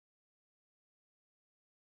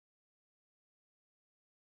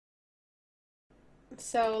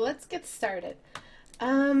So let's get started.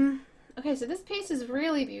 Okay, so this piece is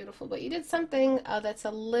really beautiful, but you did something that's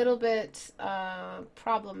a little bit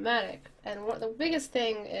problematic. And the biggest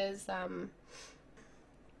thing is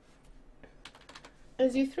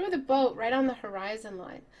you threw the boat right on the horizon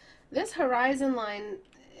line. This horizon line,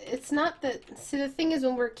 it's not that, see, the thing is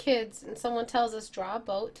when we're kids and someone tells us draw a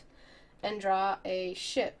boat and draw a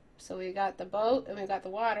ship. So we got the boat and we got the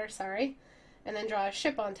water, sorry, and then draw a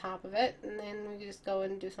ship on top of it, and then we just go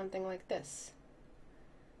and do something like this.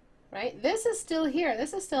 Right? This is still here.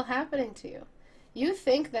 This is still happening to you. You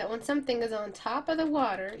think that when something is on top of the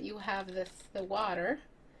water, you have the water,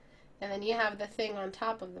 and then you have the thing on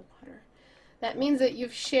top of the water. That means that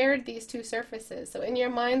you've shared these two surfaces. So in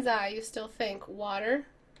your mind's eye, you still think water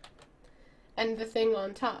and the thing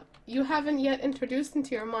on top. You haven't yet introduced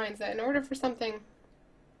into your minds that in order for something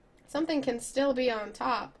can still be on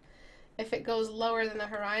top if it goes lower than the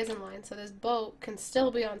horizon line. So this boat can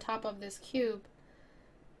still be on top of this cube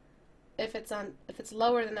if it's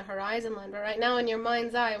lower than the horizon line. But right now in your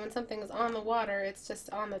mind's eye, when something is on the water, it's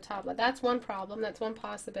just on the top. But that's one problem. That's one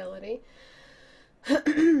possibility.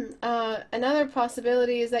 Another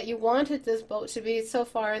possibility is that you wanted this boat to be so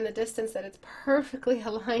far in the distance that it's perfectly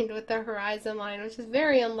aligned with the horizon line, which is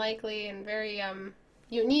very unlikely and very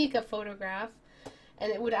unique a photograph.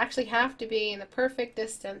 And it would actually have to be in the perfect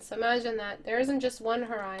distance. So imagine that there isn't just one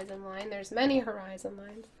horizon line, there's many horizon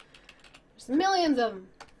lines. There's millions of them.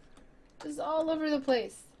 Just all over the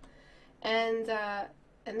place. And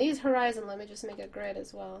these horizon, let me just make a grid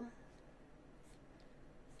as well.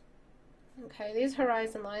 Okay, these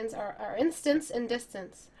horizon lines are instance and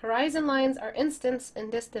distance. Horizon lines are instance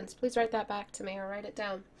and distance. Please write that back to me or write it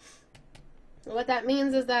down. And what that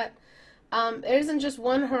means is that there isn't just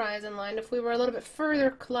one horizon line. If we were a little bit further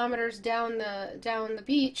kilometers down the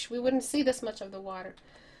beach, we wouldn't see this much of the water.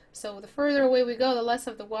 So the further away we go, the less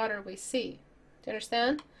of the water we see. Do you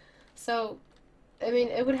understand? So, I mean,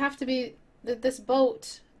 it would have to be this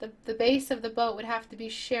boat, the base of the boat would have to be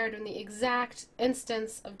shared in the exact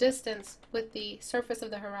instance of distance with the surface of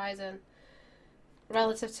the horizon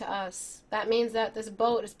relative to us. That means that this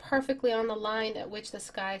boat is perfectly on the line at which the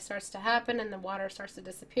sky starts to happen and the water starts to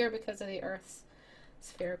disappear because of the Earth's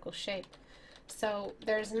spherical shape. So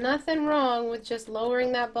there's nothing wrong with just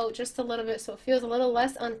lowering that boat just a little bit so it feels a little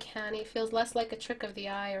less uncanny, feels less like a trick of the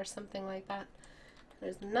eye or something like that.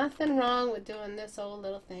 There's nothing wrong with doing this old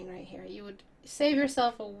little thing right here. You would save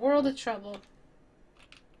yourself a world of trouble,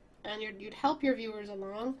 and you'd help your viewers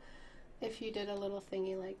along if you did a little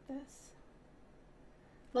thingy like this.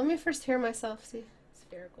 Let me first hear myself see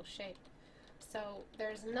spherical shape. So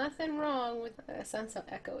there's nothing wrong with it. Sounds so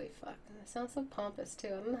echoey, fuck. It sounds so pompous too.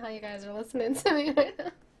 I don't know how you guys are listening to me right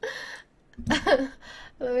now.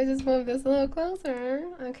 Let me just move this a little closer.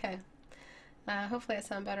 Okay. Hopefully I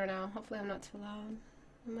sound better now. Hopefully I'm not too loud.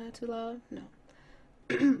 Am I too loud? No.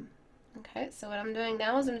 Okay, so what I'm doing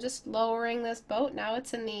now is I'm just lowering this boat. Now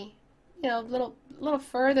it's in the, little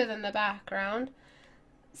further than the background.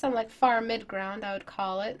 Some like far midground, I would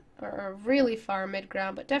call it, or really far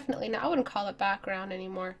midground, but definitely not. I wouldn't call it background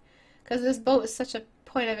anymore, because this boat is such a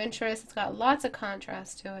point of interest. It's got lots of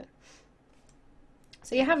contrast to it.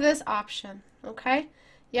 So you have this option, okay?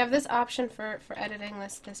 You have this option for editing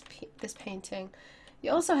this painting.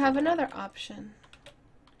 You also have another option.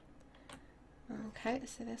 Okay,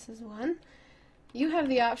 so this is one. You have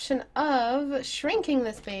the option of shrinking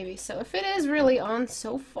this baby. So if it is really on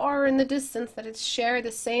so far in the distance that it's shared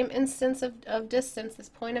the same instance of distance, this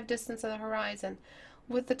point of distance of the horizon,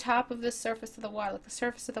 with the top of the surface of the water, like the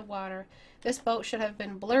surface of the water, this boat should have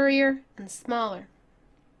been blurrier and smaller.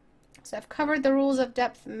 So I've covered the rules of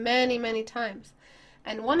depth many, many times.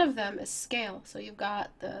 And one of them is scale. So you've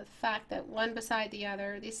got the fact that one beside the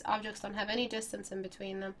other, these objects don't have any distance in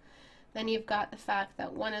between them. Then you've got the fact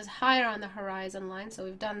that one is higher on the horizon line, so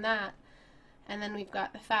we've done that. And then we've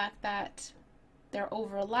got the fact that they're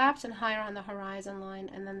overlapped and higher on the horizon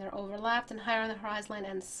line, and then they're overlapped and higher on the horizon line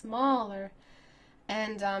and smaller.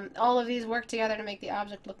 And all of these work together to make the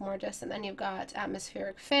object look more distant. Then you've got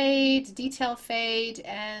atmospheric fade, detail fade,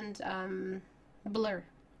 and blur.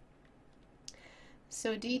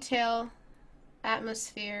 So detail,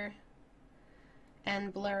 atmosphere,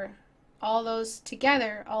 and blur. All those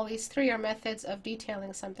together, all these three are methods of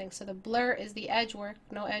detailing something. So the blur is the edge work,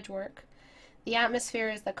 no edge work. The atmosphere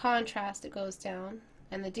is the contrast, it goes down.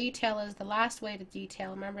 And the detail is the last way to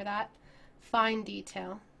detail. Remember that? Fine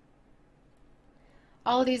detail.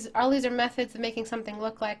 All these are methods of making something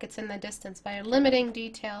look like it's in the distance by limiting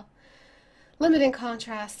detail, limiting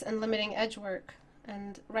contrast, and limiting edge work.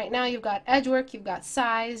 And right now you've got edge work, you've got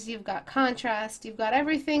size, you've got contrast, you've got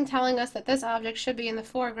everything telling us that this object should be in the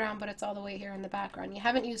foreground, but it's all the way here in the background. You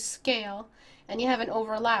haven't used scale, and you haven't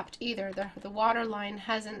overlapped either. The water line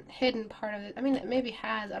hasn't hidden part of it. I mean, it maybe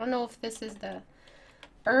has. I don't know if this is the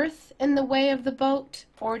earth in the way of the boat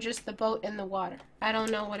or just the boat in the water. I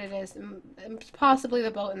don't know what it is. Possibly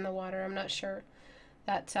the boat in the water. I'm not sure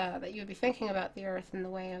that you would be thinking about the earth in the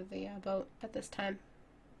way of the boat at this time.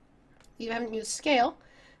 You haven't used scale,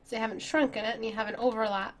 so you haven't shrunken it, and you haven't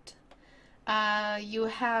overlapped. You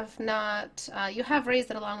have not, you have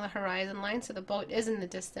raised it along the horizon line, so the boat is in the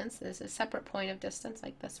distance. There's a separate point of distance,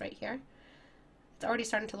 like this right here. It's already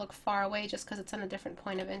starting to look far away just because it's on a different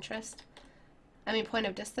point of interest. I mean, point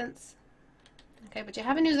of distance. Okay, but you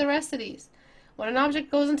haven't used the rest of these. When an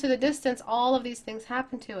object goes into the distance, all of these things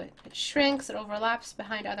happen to it. It shrinks, it overlaps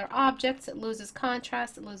behind other objects, it loses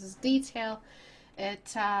contrast, it loses detail.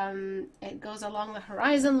 It goes along the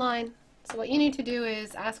horizon line. So what you need to do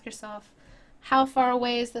is ask yourself, how far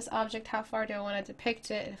away is this object? How far do I want to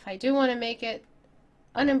depict it? If I do want to make it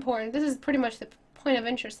unimportant, this is pretty much the point of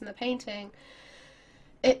interest in the painting.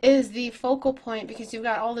 It is the focal point because you've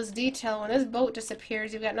got all this detail. When this boat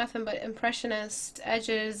disappears, you've got nothing but impressionist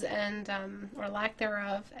edges and or lack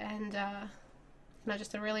thereof, and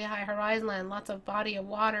just a really high horizon line, lots of body of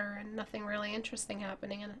water, and nothing really interesting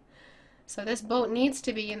happening in it. So this boat needs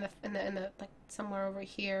to be in the like somewhere over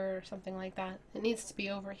here or something like that. It needs to be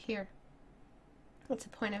over here. It's a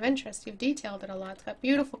point of interest. You've detailed it a lot. It's got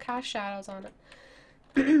beautiful cast shadows on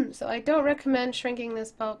it. So I don't recommend shrinking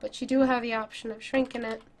this boat, but you do have the option of shrinking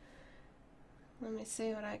it. Let me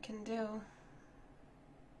see what I can do.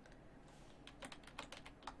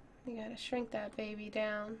 You gotta shrink that baby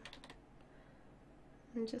down.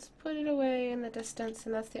 And just put it away in the distance,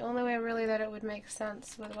 and that's the only way really that it would make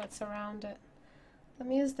sense with what's around it. Let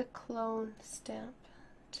me use the clone stamp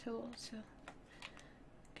tool to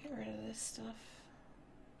get rid of this stuff.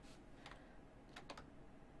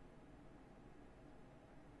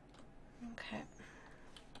 Okay.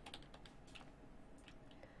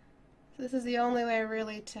 So this is the only way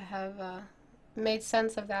really to have made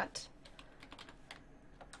sense of that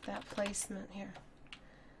placement here.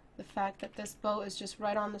 The fact that this boat is just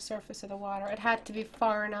right on the surface of the water. It had to be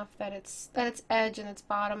far enough that its edge and its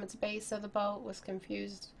bottom, its base of the boat was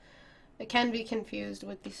confused. It can be confused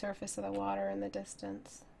with the surface of the water in the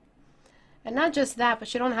distance. And not just that,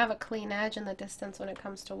 but you don't have a clean edge in the distance when it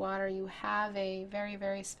comes to water. You have a very,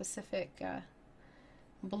 very specific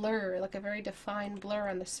blur, like a very defined blur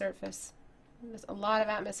on the surface. There's a lot of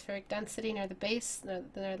atmospheric density near the base,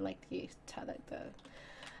 like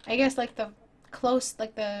I guess like the close,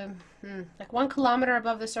 like 1 kilometer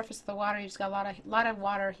above the surface of the water, you just got a lot of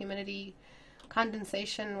water, humidity,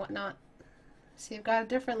 condensation, whatnot. So you've got a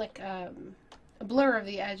different, like a blur of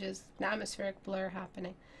the edges, an atmospheric blur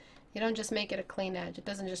happening. You don't just make it a clean edge. It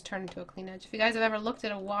doesn't just turn into a clean edge. If you guys have ever looked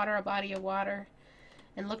at a body of water,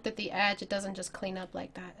 and looked at the edge, it doesn't just clean up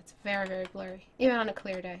like that. It's very, very blurry, even on a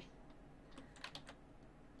clear day.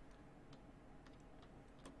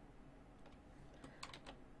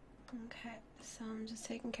 Okay, so I'm just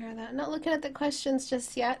taking care of that. I'm not looking at the questions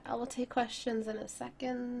just yet. I will take questions in a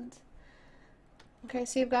second. Okay,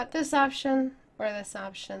 so you've got this option or this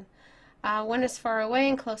option. One is far away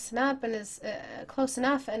and close enough, and is close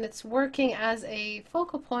enough, and it's working as a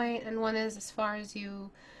focal point, and one is as far as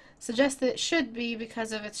you suggest that it should be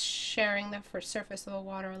because of its sharing the surface of a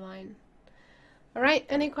water line. All right,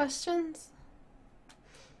 any questions?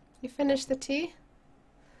 You finished the tea?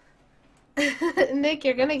 Nick,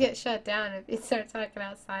 you're gonna get shut down if you start talking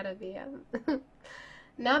outside of the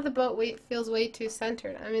Now the boat feels way too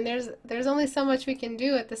centered. I mean, there's only so much we can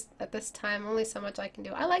do at this time. Only so much I can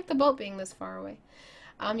do. I like the boat being this far away.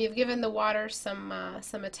 You've given the water some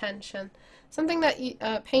attention. Something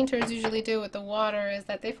that painters usually do with the water is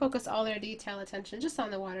that they focus all their detail attention just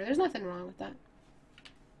on the water. There's nothing wrong with that.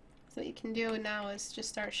 So what you can do now is just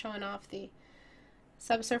start showing off the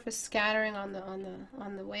subsurface scattering on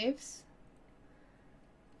the waves.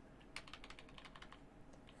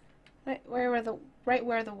 Right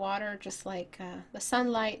where the water, just like the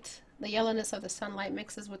sunlight, the yellowness of the sunlight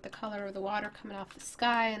mixes with the color of the water coming off the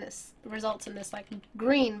sky, and it results in this like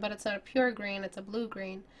green, but it's not a pure green, it's a blue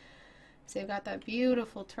green. So you've got that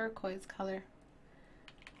beautiful turquoise color.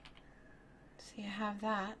 So you have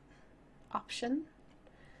that option.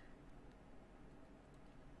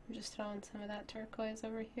 I'm just throwing some of that turquoise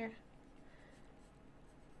over here.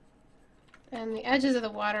 And the edges of the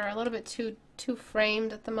water are a little bit too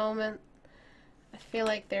framed at the moment. I feel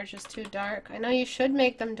like they're just too dark. I know you should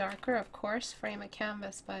make them darker, of course, frame a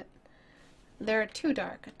canvas, but they're too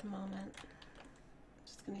dark at the moment.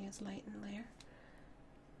 just going to use lighten layer.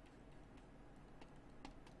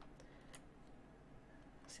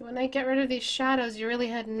 See, when I get rid of these shadows, you really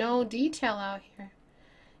had no detail out here.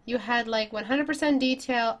 You had like 100%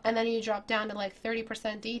 detail, and then you drop down to like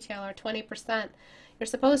 30% detail or 20%. You're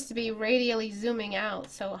supposed to be radially zooming out.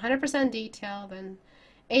 So 100% detail, then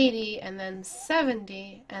 80, and then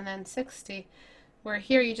 70, and then 60. Where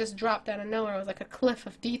here you just dropped out of nowhere. It was like a cliff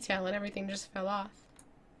of detail, and everything just fell off.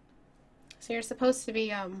 So you're supposed to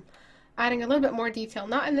be adding a little bit more detail.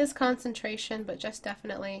 Not in this concentration, but just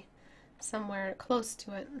definitely somewhere close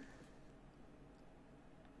to it.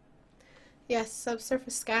 Yes,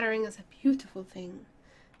 subsurface scattering is a beautiful thing.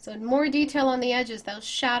 So more detail on the edges. Those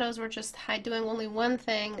shadows were just doing only one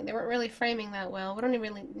thing. They weren't really framing that well. We don't even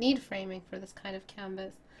really need framing for this kind of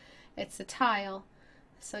canvas. It's a tile.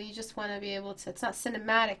 So you just want to be able to, it's not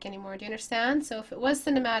cinematic anymore. Do you understand? So if it was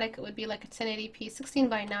cinematic, it would be like a 1080p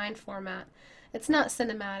 16:9 format. It's not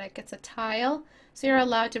cinematic. It's a tile. So you're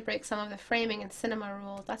allowed to break some of the framing and cinema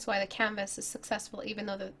rules. That's why the canvas is successful, even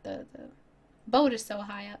though the boat is so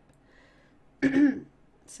high up.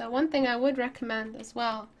 So one thing I would recommend as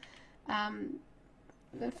well,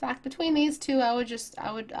 in fact, between these two, I would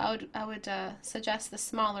suggest the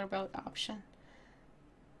smaller boat option.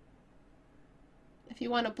 If you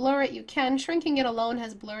want to blur it, you can. Shrinking it alone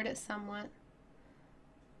has blurred it somewhat.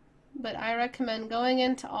 But I recommend going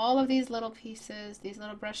into all of these little pieces, these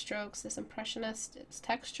little brush strokes, this impressionist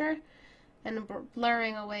texture, and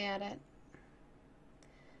blurring away at it.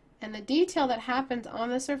 And the detail that happens on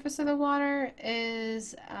the surface of the water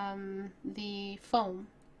is the foam.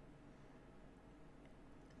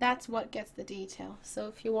 That's what gets the detail. So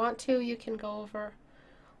if you want to, you can go over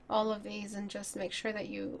all of these and just make sure that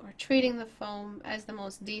you are treating the foam as the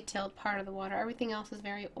most detailed part of the water. Everything else is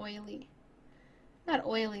very oily. Not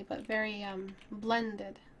oily, but very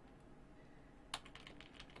blended.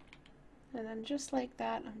 And then just like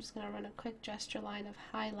that, I'm just going to run a quick gesture line of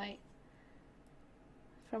highlight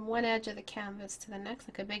from one edge of the canvas to the next,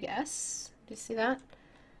 like a big S. Do you see that?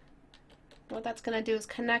 What that's going to do is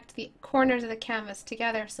connect the corners of the canvas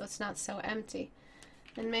together so it's not so empty.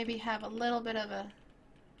 And maybe have a little bit of a,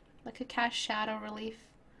 like a cast shadow relief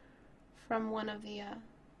from one of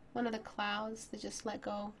the clouds that just let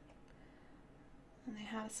go. And they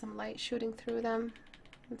have some light shooting through them,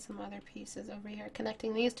 and some other pieces over here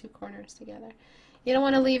connecting these two corners together. You don't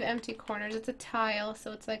want to leave empty corners. It's a tile,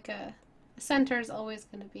 so it's like the center is always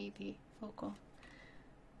going to be the focal.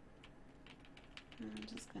 And I'm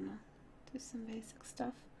just going to do some basic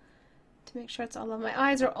stuff to make sure it's all of my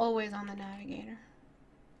eyes are always on the navigator.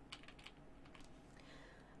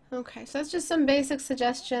 Okay, so that's just some basic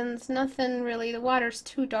suggestions. Nothing really. The water's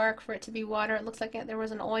too dark for it to be water. It looks like there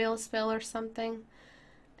was an oil spill or something.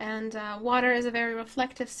 And water is a very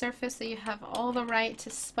reflective surface, so you have all the right to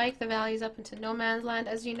spike the values up into no man's land.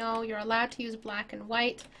 As you know, you're allowed to use black and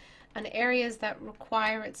white on areas that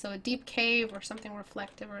require it, so a deep cave or something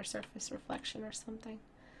reflective or a surface reflection or something.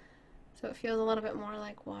 So it feels a little bit more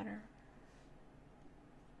like water.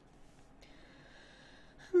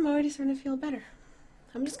 I'm already starting to feel better.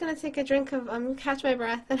 I'm just going to take a drink of, I'm going to catch my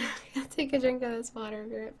breath and I'm going to take a drink of this water and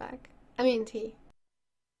be right back. I mean tea.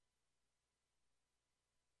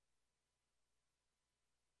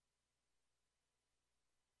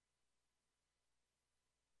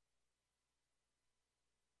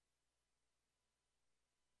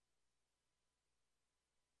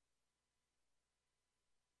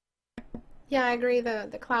 Yeah, I agree. The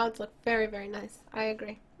clouds look very, very nice. I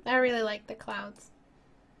agree. I really like the clouds.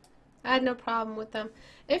 I had no problem with them.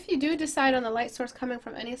 If you do decide on the light source coming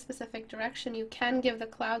from any specific direction, you can give the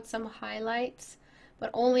cloud some highlights, but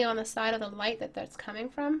only on the side of the light that's coming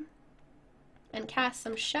from, and cast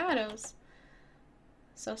some shadows.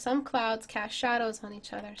 So some clouds cast shadows on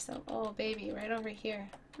each other. So, oh baby, right over here.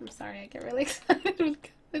 I'm sorry, I get really excited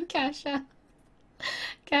with cast shadows.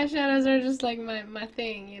 Cast shadows are just like my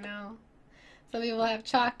thing, you know. Some people have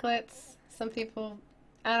chocolates, some people,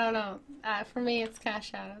 I don't know. For me, it's cast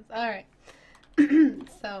shadows. Alright.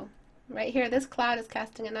 So, right here, this cloud is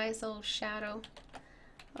casting a nice little shadow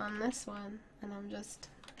on this one. And I'm just,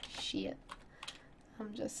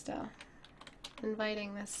 I'm just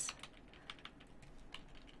inviting this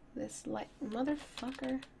light,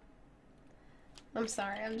 motherfucker. I'm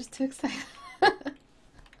sorry, I'm just too excited.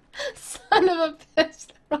 Son of a bitch,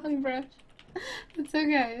 the wrong brush. It's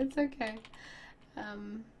okay, it's okay.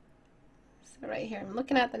 So right here, I'm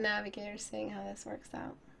looking at the navigator, seeing how this works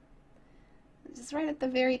out. Just right at the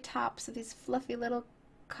very tops of these fluffy little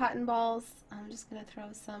cotton balls, I'm just going to throw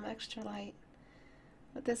some extra light.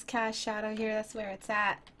 With this cast shadow here, that's where it's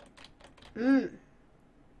at. Right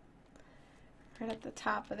right at the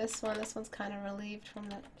top of this one. This one's kind of relieved from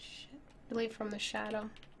that relieved from the shadow.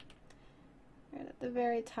 Right at the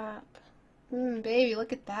very top. Baby,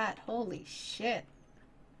 look at that. Holy shit.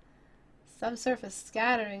 Subsurface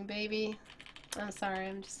scattering, baby. I'm sorry,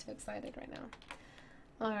 I'm just too excited right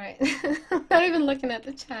now. Alright. I'm not even looking at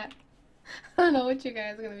the chat. I don't know what you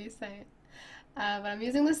guys are going to be saying. But I'm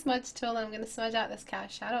using the smudge tool and I'm going to smudge out this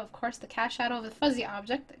cast shadow. Of course, the cast shadow of the fuzzy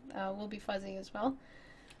object will be fuzzy as well.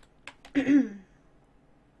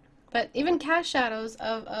 But even cast shadows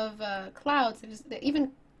of clouds,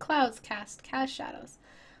 even clouds cast shadows.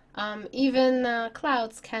 Even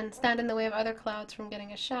clouds can stand in the way of other clouds from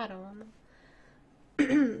getting a shadow on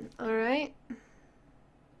them. Alright?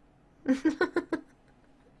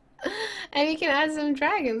 And you can add some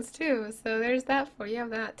dragons too, so there's that for you. You have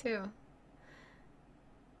that too.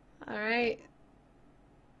 Alright.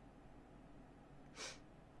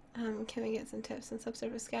 Can we get some tips on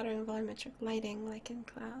subsurface scattering and volumetric lighting like in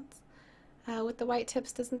clouds? With the white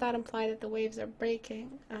tips, doesn't that imply that the waves are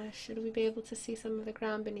breaking? Should we be able to see some of the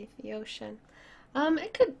ground beneath the ocean?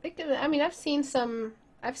 It could. I mean, I've seen some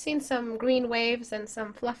green waves and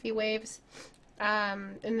some fluffy waves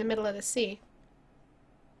in the middle of the sea.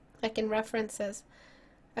 Like in references,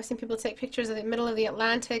 I've seen people take pictures of the middle of the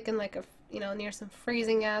Atlantic and like near some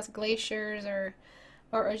freezing ass glaciers or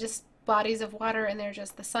just bodies of water, and they're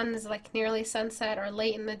just, the sun is like nearly sunset or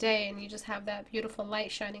late in the day, and you just have that beautiful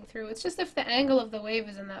light shining through. It's just if the angle of the wave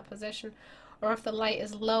is in that position, or if the light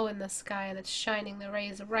is low in the sky and it's shining the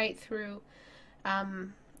rays right through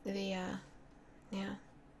yeah.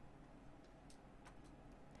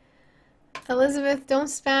 Elizabeth, don't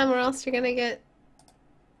spam or else you're gonna get,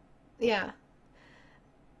 yeah.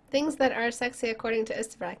 Things that are sexy according to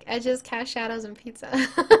Istebrak: edges, cast shadows, and pizza.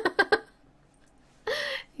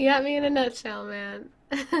 You got me in a nutshell, man.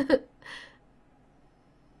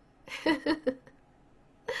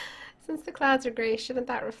 Since the clouds are gray, shouldn't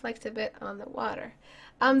that reflect a bit on the water?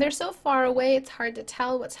 They're so far away, it's hard to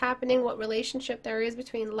tell what's happening, what relationship there is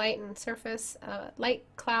between light and surface, light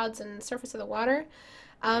clouds and surface of the water.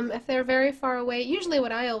 If they're very far away, usually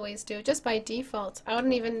what I always do, just by default, I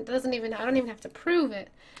don't even have to prove it,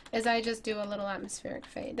 is I just do a little atmospheric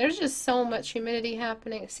fade. There's just so much humidity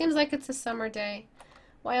happening. It seems like it's a summer day.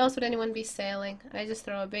 Why else would anyone be sailing? I just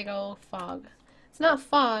throw a big old fog. It's not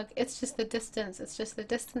fog, it's just the distance. It's just the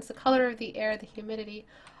distance, the color of the air, the humidity,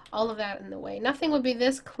 all of that in the way. Nothing would be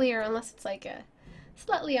this clear unless it's like a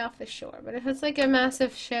slightly off the shore. But if it's like a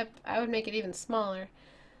massive ship, I would make it even smaller.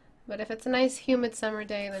 But if it's a nice humid summer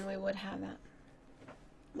day, then we would have that.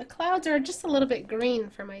 The clouds are just a little bit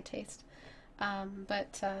green for my taste.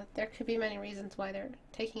 But there could be many reasons why they're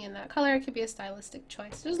taking in that color. It could be a stylistic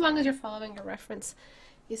choice. As long as you're following your reference,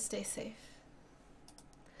 you stay safe.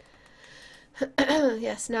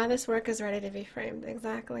 Yes, now this work is ready to be framed.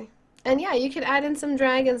 Exactly. And yeah, you could add in some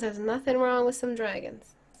dragons. There's nothing wrong with some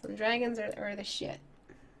dragons. Some dragons are the shit.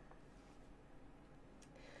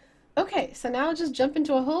 Okay, so now I'll just jump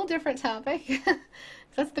into a whole different topic.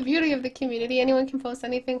 That's the beauty of the community. Anyone can post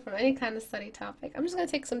anything from any kind of study topic. I'm just going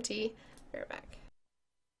to take some tea. Be right back.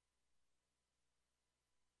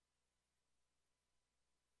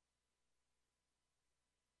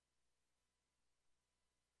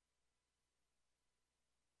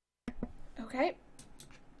 Okay.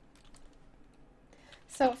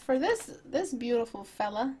 So for this beautiful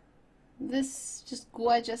fella, this just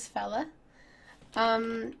gorgeous fella,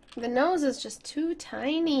 the nose is just too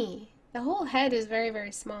tiny. The whole head is very,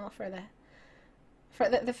 very small for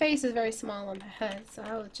the face is very small on the head, so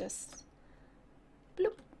I would just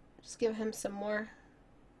bloop, just give him some more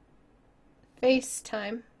face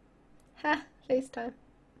time. Ha, face time.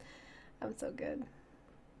 I'm so good.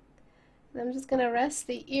 And I'm just gonna rest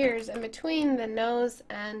the ears in between the nose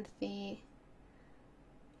and the,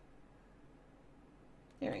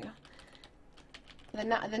 there we go.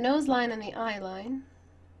 The nose line and the eye line.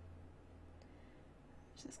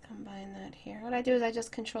 Just combine that here. What I do is I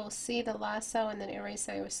just Control-C the lasso and then erase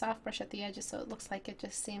it with soft brush at the edges so it looks like it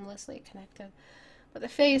just seamlessly connected. But the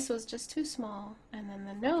face was just too small, and then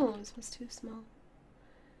the nose was too small.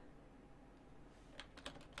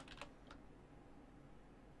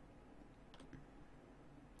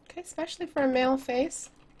 Okay, especially for a male face.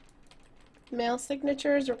 Male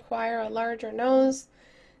signatures require a larger nose,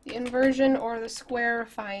 the inversion or the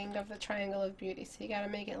squarifying of the triangle of beauty. So you gotta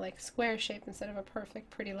make it like square shape instead of a perfect,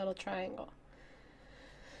 pretty little triangle.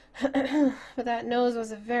 But that nose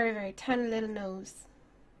was a very, very tiny little nose.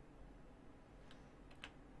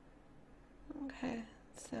 Okay,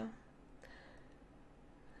 so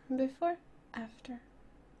before, after.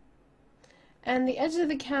 And the edge of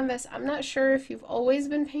the canvas, I'm not sure if you've always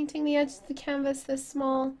been painting the edge of the canvas this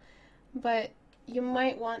small, but you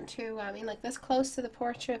might want to, I mean, like this close to the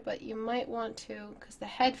portrait, but you might want to, because the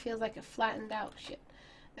head feels like it flattened out. Shit.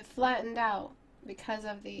 It flattened out because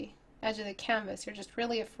of the edge of the canvas. You're just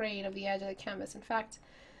really afraid of the edge of the canvas. In fact,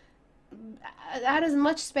 add as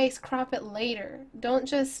much space, crop it later. Don't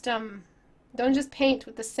just paint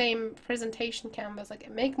with the same presentation canvas.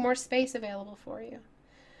 Like, make more space available for you.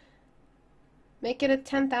 Make it a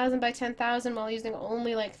 10,000 by 10,000 while using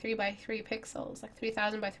only like 3 by 3 pixels, like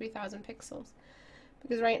 3,000 by 3,000 pixels.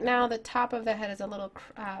 Because right now the top of the head is a little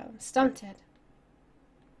stunted.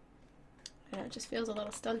 I know, it just feels a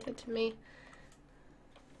little stunted to me.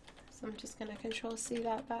 So I'm just going to Control C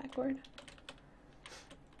that backward.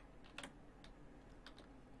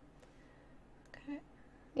 Okay.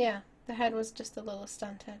 Yeah, the head was just a little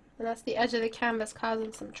stunted. And that's the edge of the canvas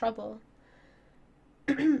causing some trouble.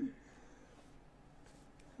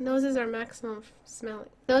 Noses are maximum smelling.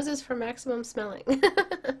 Noses for maximum smelling.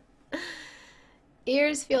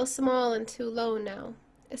 Ears feel small and too low now.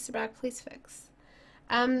 Istebrak, please fix.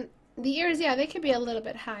 The ears, yeah, they could be a little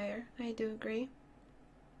bit higher. I do agree.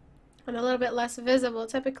 And a little bit less visible.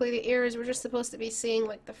 Typically the ears, we're just supposed to be seeing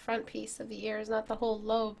like the front piece of the ears, not the whole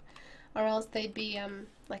lobe, or else they'd be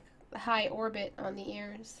like the high orbit on the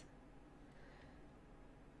ears.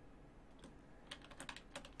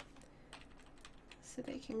 So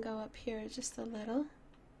they can go up here just a little.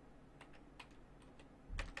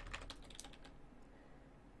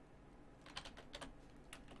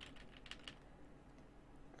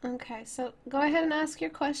 Okay, so go ahead and ask your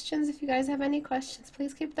questions. If you guys have any questions,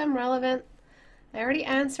 please keep them relevant. I already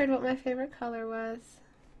answered what my favorite color was.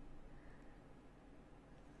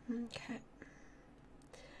 Okay.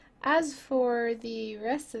 As for the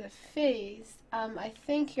rest of the face, I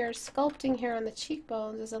think your sculpting here on the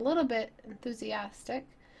cheekbones is a little bit enthusiastic.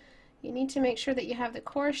 You need to make sure that you have the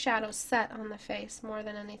core shadow set on the face more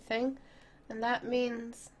than anything. And that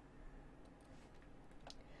means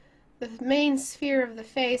the main sphere of the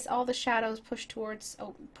face, all the shadows push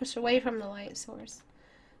away from the light source.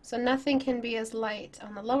 So nothing can be as light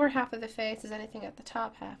on the lower half of the face as anything at the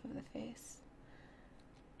top half of the face.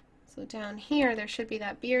 So down here, there should be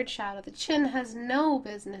that beard shadow. The chin has no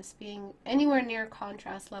business being anywhere near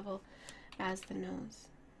contrast level as the nose.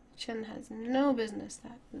 The chin has no business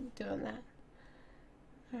doing that.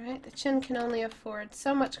 Alright, the chin can only afford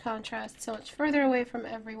so much contrast, so much further away from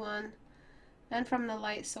everyone and from the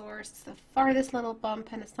light source. It's the farthest little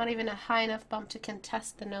bump, and it's not even a high enough bump to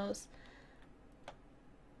contest the nose.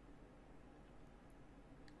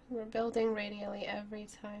 We're building radially every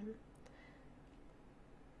time.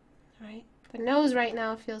 Right? The nose right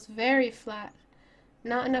now feels very flat.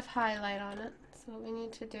 Not enough highlight on it. So what we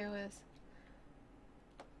need to do is,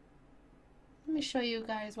 let me show you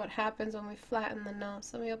guys what happens when we flatten the nose.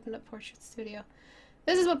 So let me open up Portrait Studio.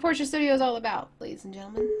 This is what Portrait Studio is all about, ladies and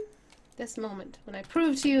gentlemen. This moment when I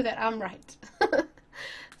prove to you that I'm right.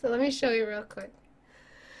 So let me show you real quick.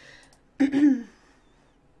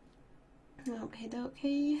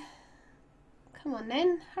 Okay. Come on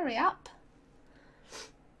then, hurry up.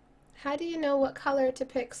 How do you know what color to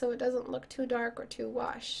pick so it doesn't look too dark or too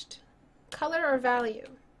washed? Color or value?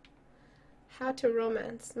 How to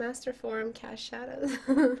romance, master form, cast shadows.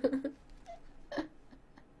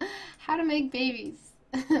 How to make babies.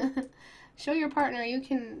 Show your partner you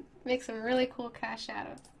can make some really cool cast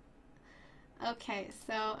shadows. Okay,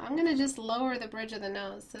 so I'm going to just lower the bridge of the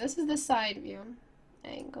nose. So this is the side view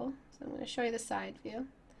angle. So I'm going to show you the side view.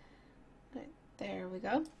 Right, there we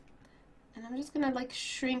go. And I'm just going to like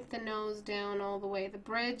shrink the nose down all the way. The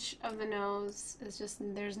bridge of the nose is just,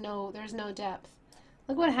 there's no depth.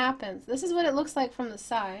 Look what happens. This is what it looks like from the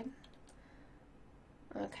side.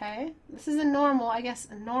 Okay, this is a normal, I guess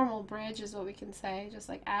a normal bridge is what we can say, just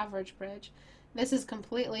like average bridge. This is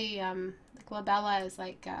completely, the glabella is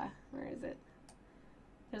like, where is it?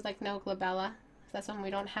 There's like no glabella. That's when we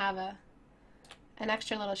don't have an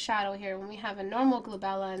extra little shadow here. When we have a normal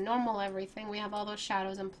glabella and normal everything, we have all those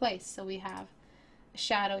shadows in place. So we have a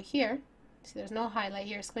shadow here. See, there's no highlight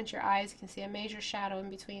here. Squint your eyes, you can see a major shadow in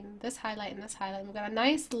between this highlight and this highlight. We've got a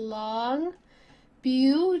nice, long,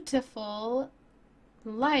 beautiful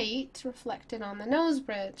light reflected on the nose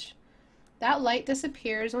bridge. That light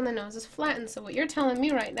disappears when the nose is flattened. So what you're telling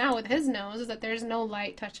me right now with his nose is that there's no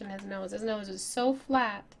light touching his nose. His nose is so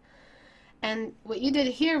flat. And what you did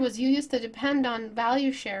here was you used to depend on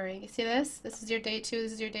value sharing. You see this? This is your day 2,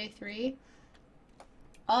 this is your day 3.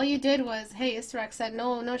 All you did was, hey, Istebrak said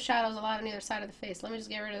no shadows allowed on either side of the face. Let me just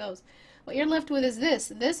get rid of those. What you're left with is this.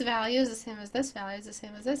 This value is the same as this value, is the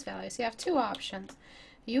same as this value. So you have two options.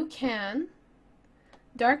 You can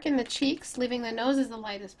darken the cheeks, leaving the nose as the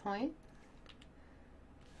lightest point.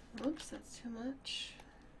 Oops, that's too much.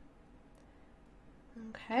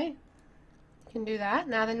 Okay, you can do that.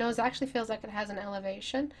 Now the nose actually feels like it has an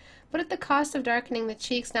elevation, but at the cost of darkening the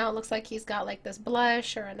cheeks, now it looks like he's got like this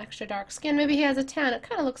blush or an extra dark skin. Maybe he has a tan. It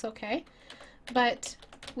kind of looks okay, but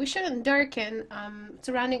we shouldn't darken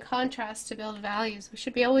surrounding contrast to build values. We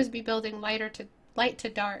should always be building light to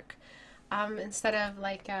dark, instead of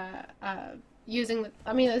like using the,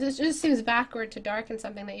 I mean, it just seems backward to darken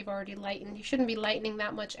something that you've already lightened. You shouldn't be lightening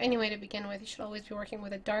that much anyway to begin with. You should always be working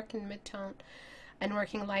with a darkened mid-tone and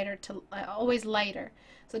working lighter to always lighter.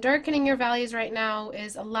 So darkening your values right now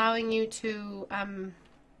is allowing you to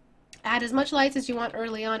add as much lights as you want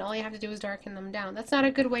early on. All you have to do is darken them down. That's not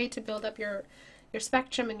a good way to build up your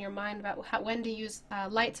spectrum in your mind about when to use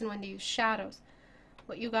lights and when to use shadows.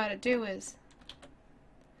 What you got to do is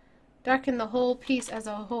darken the whole piece as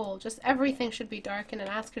a whole. Just everything should be darkened, and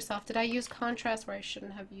ask yourself, did I use contrast where I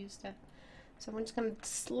shouldn't have used it? So I'm just going to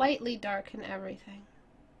slightly darken everything.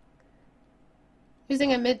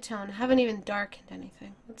 Using a mid-tone, I haven't even darkened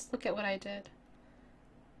anything. Let's look at what I did.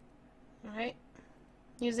 Alright,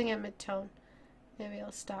 using a mid-tone. Maybe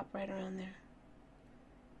I'll stop right around there.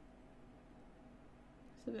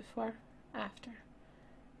 So before, after,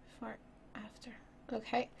 before, after.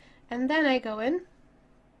 Okay, and then I go in.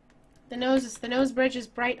 The nose bridge is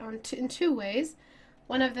bright in two ways.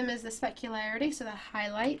 One of them is the specularity, so the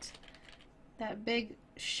highlight, that big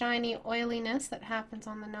shiny oiliness that happens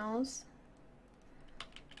on the nose.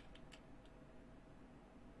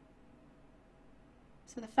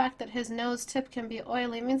 So the fact that his nose tip can be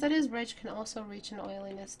oily means that his bridge can also reach an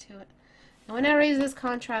oiliness to it. And when I raise this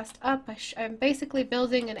contrast up, I'm basically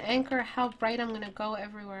building an anchor how bright I'm going to go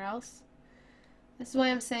everywhere else. This is why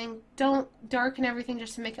I'm saying don't darken everything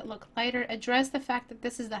just to make it look lighter. Address the fact that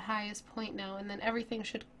this is the highest point now, and then everything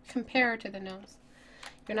should compare to the nose.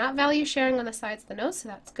 You're not value sharing on the sides of the nose, so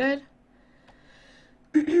that's good.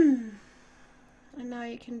 And now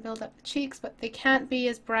you can build up the cheeks, but they can't be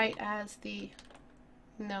as bright as the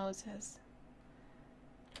nose is,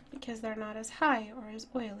 because they're not as high or as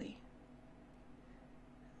oily.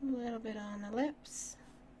 A little bit on the lips.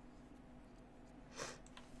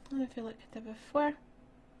 And if you look at the before,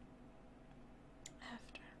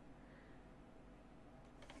 after.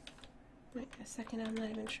 Wait a second, I'm not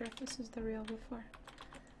even sure if this is the real before.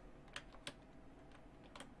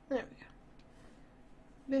 There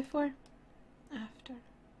we go. Before, after.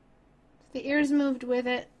 So the ears moved with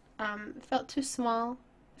it. Felt too small.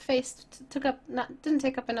 Face didn't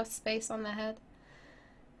take up enough space on the head.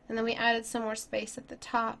 And then we added some more space at the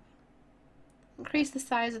top. Increase the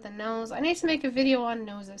size of the nose. I need to make a video on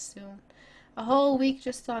noses soon. A whole week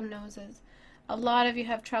just on noses. A lot of you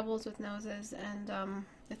have troubles with noses, and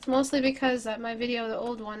it's mostly because my video, the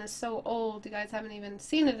old one, is so old. You guys haven't even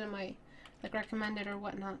seen it in my like recommended or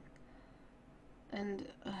whatnot. And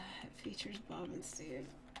it features Bob and Steve.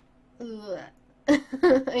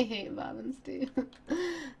 I hate Bob and Steve.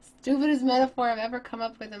 Stupidest metaphor I've ever come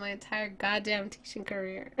up with in my entire goddamn teaching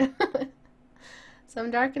career. So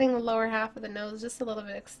I'm darkening the lower half of the nose just a little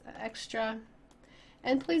bit extra.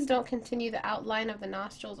 And please don't continue the outline of the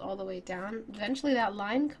nostrils all the way down. Eventually that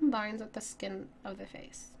line combines with the skin of the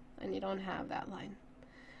face, and you don't have that line.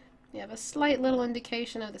 You have a slight little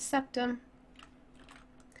indication of the septum,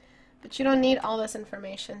 but you don't need all this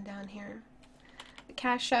information down here. The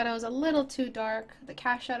cast shadow is a little too dark. The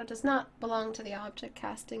cast shadow does not belong to the object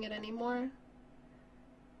casting it anymore.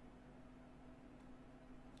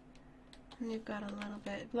 And you've got a little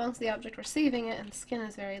bit, it belongs to the object receiving it, and the skin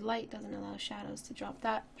is very light, doesn't allow shadows to drop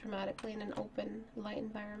that dramatically in an open light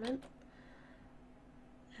environment.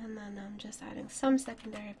 And then I'm just adding some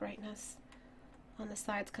secondary brightness on the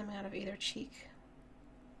sides coming out of either cheek.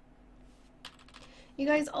 You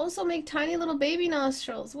guys also make tiny little baby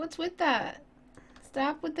nostrils. What's with that?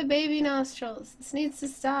 Stop with the baby nostrils. This needs to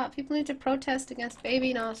stop. People need to protest against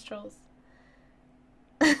baby nostrils.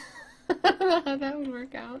 I don't know how that would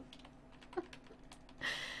work out.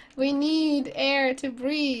 We need air to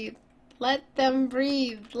breathe. Let them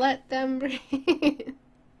breathe. Let them breathe.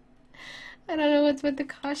 I don't know what's with the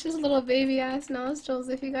cautious little baby-ass nostrils.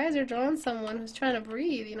 If you guys are drawing someone who's trying to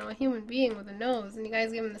breathe, you know, a human being with a nose, and you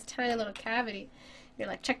guys give them this tiny little cavity, you're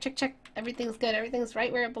like, check, check, check. Everything's good. Everything's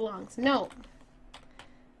right where it belongs. No.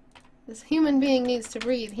 This human being needs to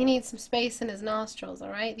breathe. He needs some space in his nostrils,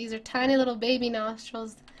 alright? These are tiny little baby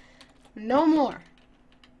nostrils. No more.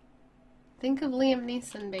 Think of Liam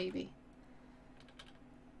Neeson, baby.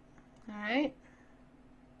 Alright?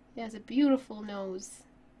 He has a beautiful nose.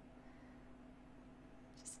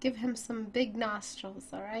 Just Give him some big nostrils,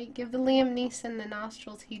 alright? Give the Liam Neeson the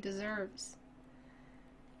nostrils he deserves.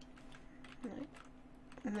 Right.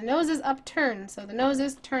 And the nose is upturned, so the nose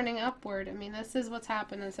is turning upward. I mean, this is what's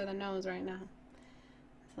happening to the nose right now.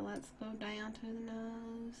 So let's go down to the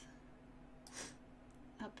nose.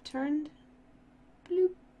 Upturned.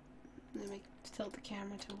 Bloop. Let me tilt the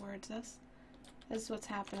camera towards us. This is what's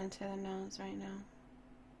happening to the nose right now.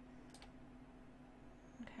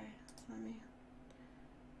 Okay, so let me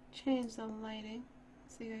change the lighting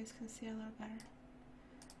so you guys can see a little better.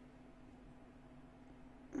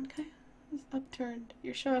 Okay, it's upturned.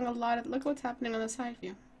 You're showing a lot of, look what's happening on the side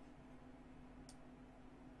view.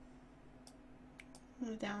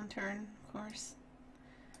 A downturn, of course.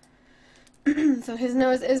 So his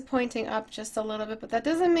nose is pointing up just a little bit, but that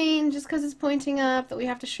doesn't mean just because it's pointing up that we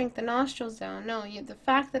have to shrink the nostrils down. No, the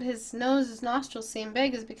fact that his nostrils seem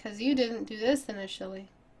big is because you didn't do this initially.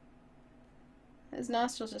 His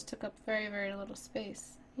nostrils just took up very, very little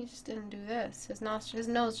space. He just didn't do this. His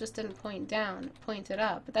nose just didn't point down, it pointed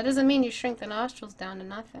up. But that doesn't mean you shrink the nostrils down to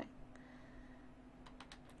nothing.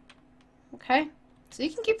 Okay? So you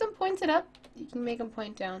can keep them pointed up, you can make them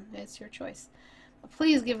point down. It's your choice. But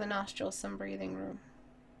please give the nostrils some breathing room.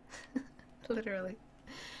 Literally.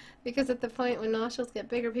 Because at the point when nostrils get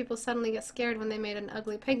bigger, people suddenly get scared when they made an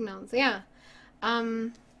ugly pig nose. Yeah.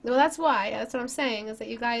 Well, that's why. That's what I'm saying, is that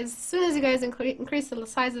you guys, as soon as you guys increase the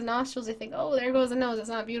size of the nostrils, you think, oh, there goes the nose. It's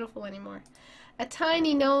not beautiful anymore. A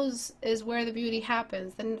tiny nose is where the beauty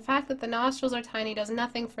happens. And the fact that the nostrils are tiny does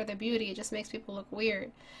nothing for the beauty. It just makes people look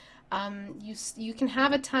weird. You can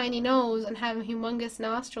have a tiny nose and have a humongous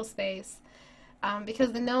nostril space.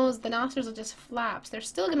 Because the nostrils are just flaps. They're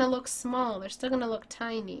still going to look small. They're still going to look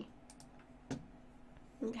tiny.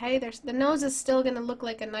 Okay? The nose is still going to look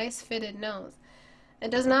like a nice fitted nose. It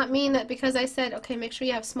does not mean that because I said, okay, make sure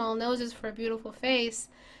you have small noses for a beautiful face,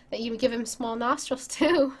 that you give him small nostrils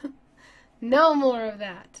too. No more of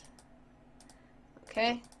that.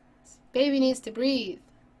 Okay? This baby needs to breathe.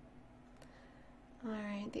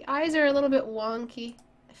 Alright, the eyes are a little bit wonky.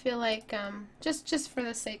 I feel like, just for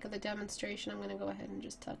the sake of the demonstration, I'm going to go ahead and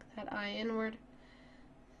just tuck that eye inward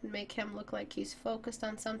and make him look like he's focused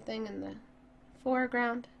on something in the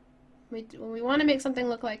foreground. When we want to make something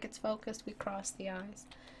look like it's focused, we cross the eyes.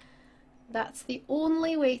 That's the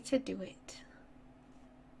only way to do it.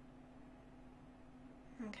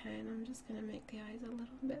 Okay, and I'm just going to make the eyes a little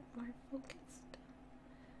bit more focused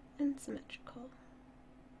and symmetrical.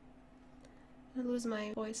 I'll lose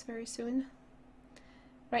my voice very soon.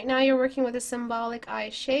 Right now you're working with a symbolic eye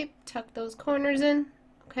shape. Tuck those corners in,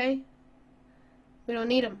 okay? We don't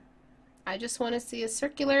need them. I just want to see a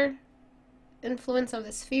circular influence of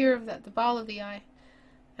the sphere of the ball of the eye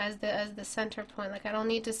as the center point. Like, I don't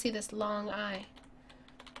need to see this long eye.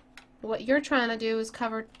 What you're trying to do is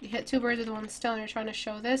hit two birds with one stone. You're trying to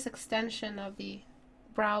show this extension of the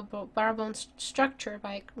brow bone structure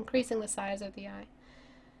by increasing the size of the eye.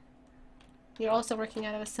 You're also working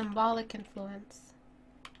out of a symbolic influence.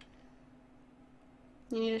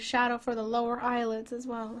 You need a shadow for the lower eyelids as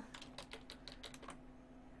well.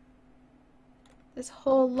 This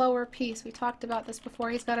whole lower piece, we talked about this before,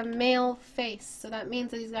 he's got a male face, so that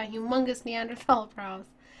means that he's got humongous Neanderthal brows.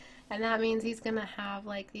 And that means he's going to have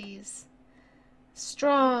like these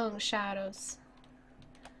strong shadows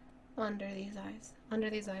under these eyes, under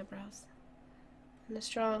these eyebrows. And a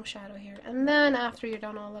strong shadow here. And then after you're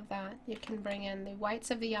done all of that, you can bring in the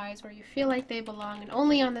whites of the eyes where you feel like they belong, and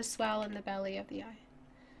only on the swell in the belly of the eye.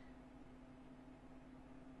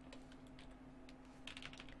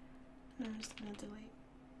 I'm just going to delete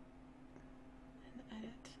and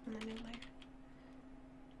edit on the new layer.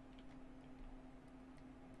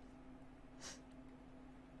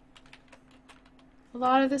 A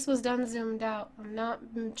lot of this was done zoomed out. I'm not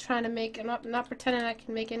trying to make, I'm not pretending I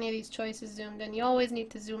can make any of these choices zoomed in. You always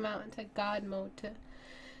need to zoom out into God mode to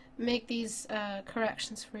make these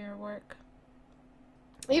corrections for your work.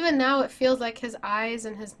 Even now it feels like his eyes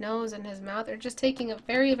and his nose and his mouth are just taking up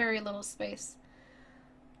very, very little space.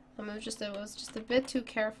 It was just a bit too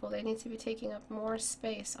careful. They need to be taking up more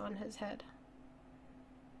space on his head.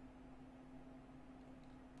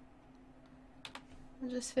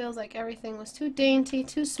 It just feels like everything was too dainty,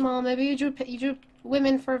 too small. Maybe you drew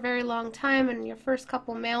women for a very long time, and your first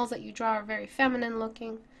couple males that you draw are very feminine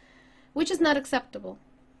looking, which is not acceptable.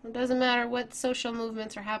 It doesn't matter what social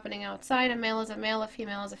movements are happening outside. A male is a male, a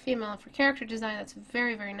female is a female. For character design, that's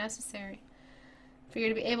very, very necessary. For you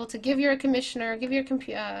to be able to give your commissioner, give your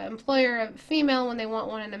employer a female when they want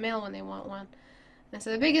one and a male when they want one. And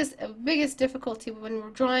so the biggest difficulty when we're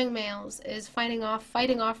drawing males is fighting off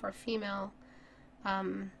our female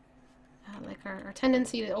like our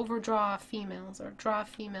tendency to overdraw females or draw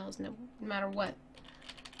females no matter what.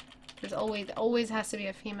 There's always has to be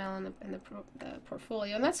a female in the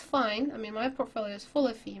portfolio, and that's fine. I mean, my portfolio is full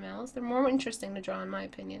of females. They're more interesting to draw, in my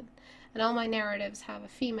opinion, and all my narratives have a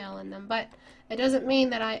female in them. But it doesn't mean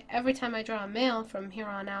that every time I draw a male from here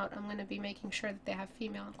on out, I'm going to be making sure that they have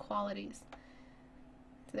female qualities.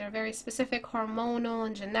 So there are very specific hormonal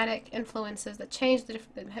and genetic influences that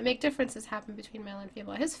that make differences happen between male and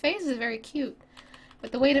female. His face is very cute.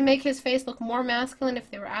 But the way to make his face look more masculine, if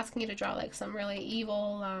they were asking you to draw like some really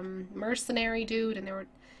evil mercenary dude, and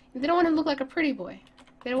they don't want him to look like a pretty boy.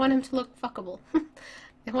 They don't want him to look fuckable.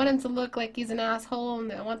 They want him to look like he's an asshole, and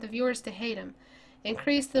they want the viewers to hate him.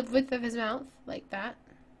 Increase the width of his mouth, like that.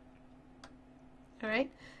 Alright?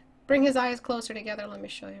 Bring his eyes closer together. Let me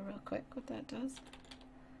show you real quick what that does.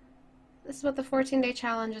 This is what the 14-day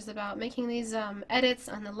challenge is about, making these edits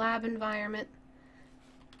on the lab environment.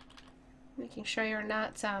 Making sure you're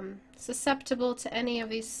not susceptible to any of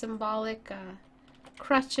these symbolic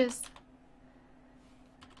crutches.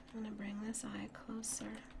 I'm going to bring this eye closer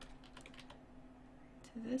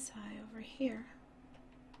to this eye over here.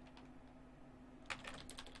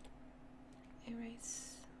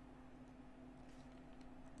 Erase.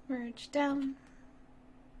 Merge down.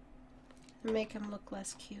 And make him look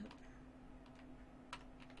less cute.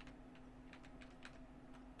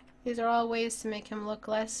 These are all ways to make him look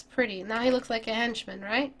less pretty. Now he looks like a henchman,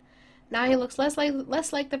 right? Now he looks less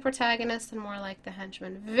like the protagonist and more like the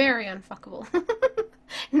henchman. Very unfuckable.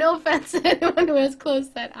 No offense to anyone who has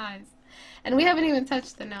close-set eyes. And we haven't even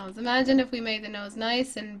touched the nose. Imagine if we made the nose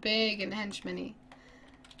nice and big and henchman-y.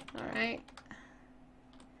 Alright?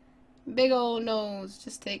 Big old nose,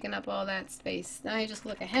 just taking up all that space. Now you just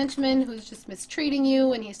look like a henchman who's just mistreating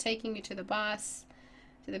you, and he's taking you to the boss,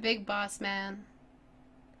 to the big boss man.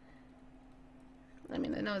 I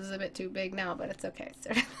mean, the nose is a bit too big now, but it's okay. It's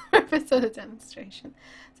the purpose of the demonstration.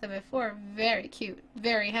 So before, very cute,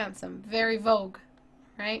 very handsome, very vogue,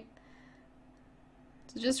 right?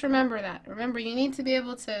 So just remember that. Remember, you need to be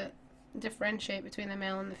able to differentiate between the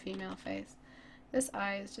male and the female face. This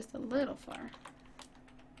eye is just a little far.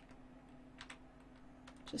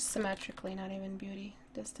 Just symmetrically, not even beauty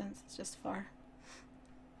distance. It's just far.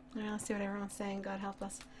 All right, let's see what everyone's saying. God help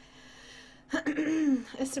us.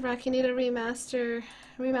 Istebrak, you need a remastered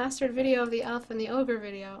video of the elf and the ogre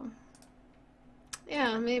video.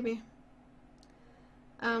 Yeah, maybe.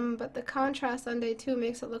 But the contrast on day 2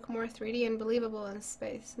 makes it look more 3D and believable in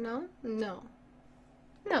space. No? No.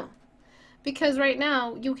 No. Because right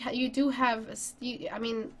now, you do have, I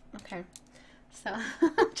mean, okay. So,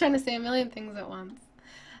 I'm trying to say a million things at once.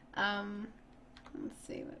 Let's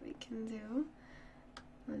see what we can do.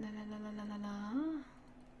 La la la la la la la.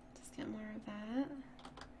 Just get more of that.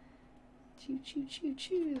 Choo choo choo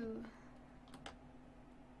choo.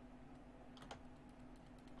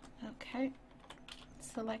 Okay.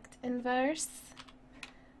 Select inverse.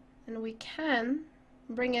 And we can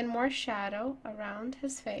bring in more shadow around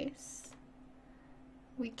his face.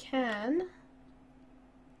 We can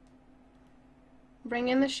bring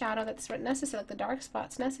in the shadow that's necessary, like the dark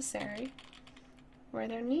spots necessary where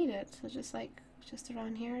they're needed. So just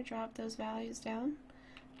around here, drop those values down.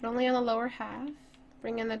 But only on the lower half.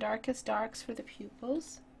 Bring in the darkest darks for the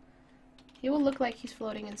pupils. He will look like he's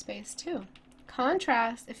floating in space too.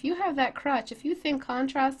 Contrast, if you have that crutch, if you think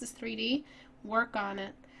contrast is 3D, work on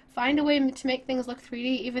it. Find a way to make things look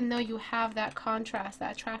 3D even though you have that contrast,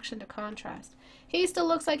 that attraction to contrast. He still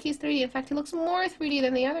looks like he's 3D. In fact, he looks more 3D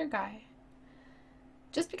than the other guy.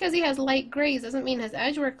 Just because he has light grays doesn't mean his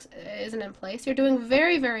edge work isn't in place. You're doing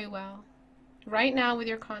very, very well right now with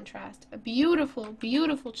your contrast. A beautiful,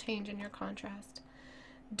 beautiful change in your contrast.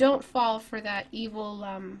 Don't fall for that evil,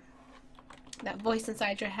 that voice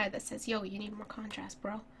inside your head that says, yo, you need more contrast,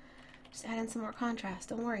 bro. Just add in some more contrast.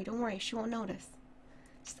 Don't worry, she won't notice.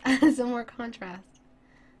 Just add some more contrast.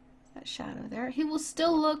 That shadow there. He will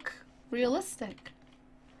still look realistic.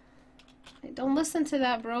 Don't listen to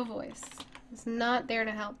that bro voice. It's not there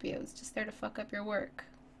to help you. It's just there to fuck up your work.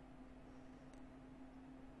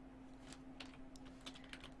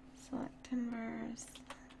 Select inverse.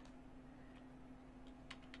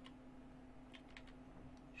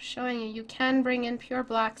 Showing you can bring in pure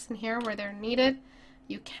blacks in here where they're needed.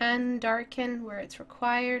 You can darken where it's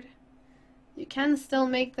required. You can still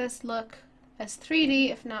make this look as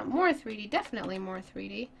 3D, if not more 3D, definitely more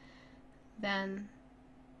 3D than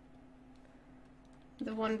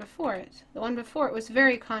the one before it. The one before it was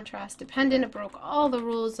very contrast dependent. It broke all the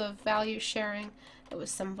rules of value sharing. It was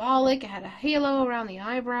symbolic. It had a halo around the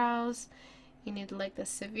eyebrows. You needed like the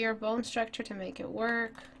severe bone structure to make it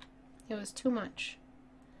work. It was too much.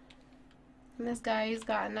 And this guy, he's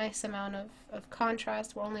got a nice amount of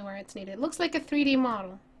contrast only where it's needed. It looks like a 3D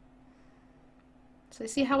model. So you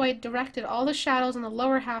see how I directed all the shadows on the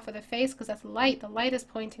lower half of the face because that's light. The light is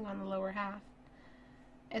pointing on the lower half.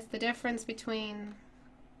 It's the difference between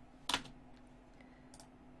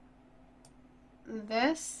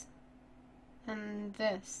this and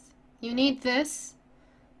this. You need this.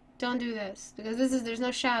 Don't do this because there's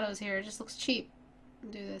no shadows here. It just looks cheap.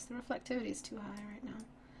 Do this. The reflectivity is too high right now.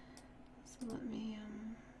 So let me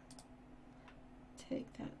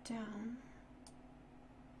take that down.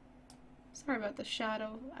 Sorry about the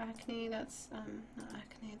shadow acne. That's not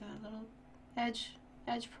acne. That little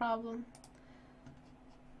edge problem.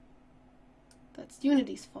 That's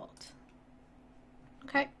Unity's fault.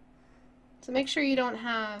 Okay. So make sure you don't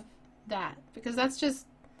have that because that's just,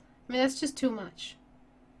 I mean, that's just too much.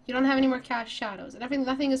 You don't have any more cast shadows, and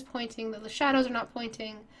nothing is pointing. The shadows are not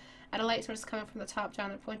pointing at a light source coming from the top down.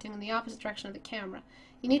 They're pointing in the opposite direction of the camera.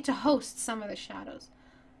 You need to host some of the shadows.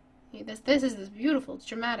 This is beautiful. It's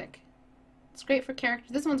dramatic. It's great for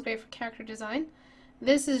character. This one's great for character design.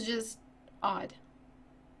 This is just odd.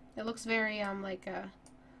 It looks very like a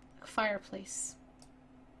fireplace.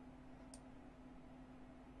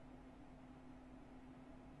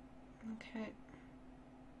 Okay.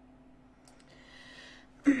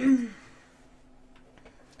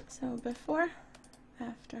 So before,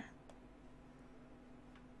 after.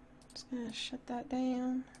 Just gonna shut that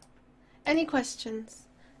down. Any questions?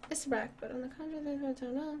 Istebrak, but on the contrary, I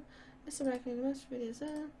don't know. Istebrak made most videos.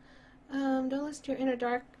 Don't listen to your inner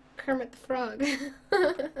dark Kermit the Frog.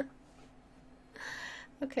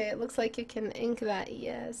 Okay, it looks like you can ink that.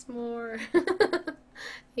 Yes, more.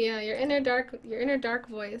 Yeah, your inner dark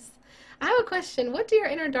voice. I have a question. What do your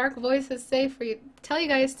inner dark voices say for you? Tell you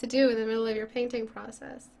guys to do in the middle of your painting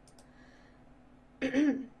process.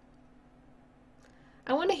 I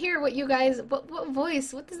want to hear what you guys. What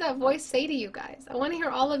voice? What does that voice say to you guys? I want to hear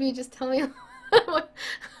all of you just tell me.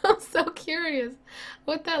 I'm so curious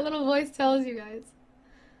what that little voice tells you guys.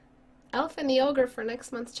 Elephant and the Ogre for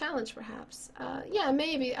next month's challenge, perhaps. Yeah,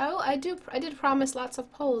 maybe. I did promise lots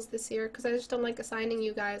of polls this year because I just don't like assigning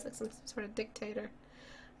you guys like some sort of dictator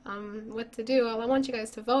what to do. Well, I want you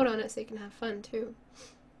guys to vote on it so you can have fun too.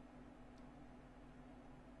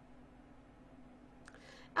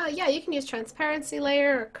 Yeah, you can use transparency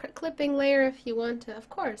layer or clipping layer if you want to. Of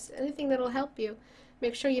course, anything that'll help you.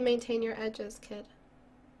 Make sure you maintain your edges, kid.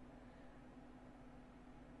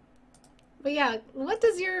 But yeah, what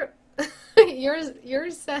does your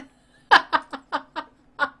yours say? I'm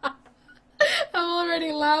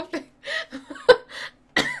already laughing.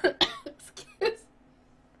 Excuse.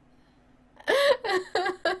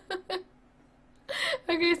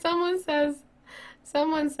 Okay, someone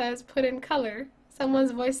says put in color.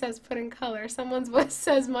 Someone's voice says put in color. Someone's voice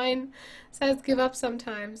says mine says give up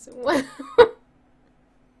sometimes. One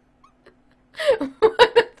of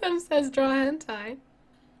them says draw hentai.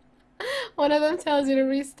 One of them tells you to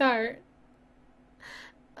restart.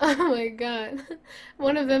 Oh my god.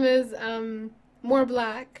 One of them is more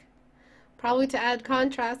black. Probably to add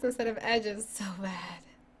contrast instead of edges. So bad.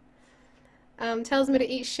 Tells me to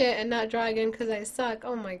eat shit and not draw again because I suck.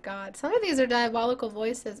 Oh my god. Some of these are diabolical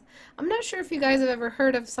voices. I'm not sure if you guys have ever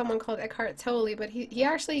heard of someone called Eckhart Tolle, but he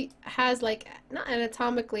actually has, like, not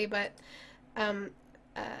anatomically, but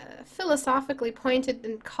philosophically pointed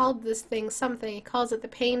and called this thing something. He calls it the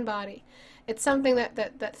pain body. It's something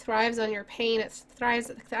that thrives on your pain. It's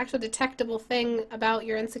the actual detectable thing about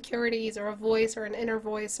your insecurities or a voice or an inner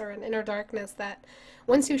voice or an inner darkness that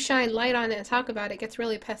once you shine light on it and talk about it, it gets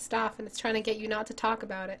really pissed off and it's trying to get you not to talk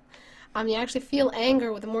about it. You actually feel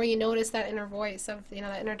anger the more you notice that inner voice of,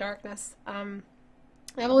 that inner darkness. I've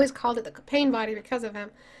always called it the pain body because of him.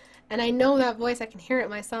 And I know that voice. I can hear it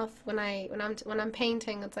myself when I'm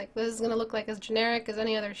painting. It's like, this is gonna look like as generic as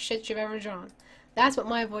any other shit you've ever drawn. That's what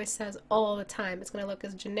my voice says all the time. It's gonna look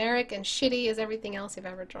as generic and shitty as everything else you've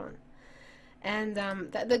ever drawn. And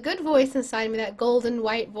the good voice inside me, that golden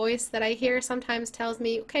white voice that I hear, sometimes tells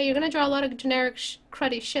me, okay, you're gonna draw a lot of generic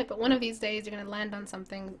cruddy shit, but one of these days you're gonna land on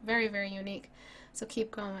something very, very unique. So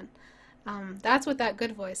keep going. That's what that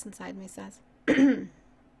good voice inside me says.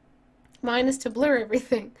 Mine is to blur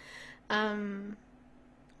everything.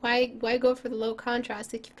 Why go for the low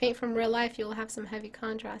contrast? If you paint from real life, you'll have some heavy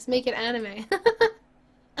contrast. Make it anime.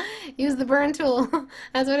 Use the burn tool.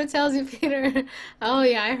 That's what it tells you, Peter. Oh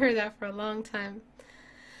yeah, I heard that for a long time.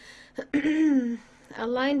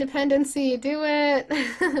 Align dependency, do it.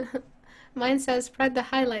 Mine says spread the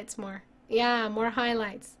highlights more. Yeah, more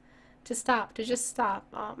highlights. To just stop.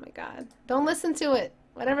 Oh my god. Don't listen to it.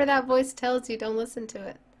 Whatever that voice tells you, don't listen to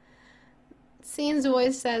it. Scene's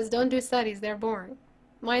voice says, don't do studies, they're boring.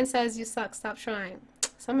 Mine says, you suck, stop trying.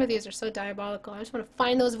 Some of these are so diabolical. I just want to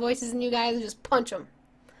find those voices in you guys and just punch them.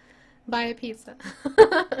 Buy a pizza.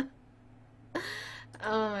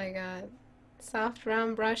 Oh my god. Soft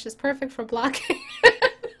round brush is perfect for blocking.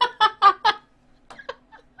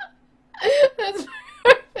 That's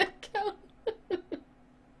perfect.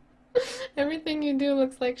 Everything you do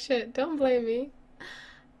looks like shit. Don't blame me.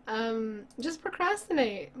 Just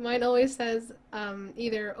procrastinate. Mine always says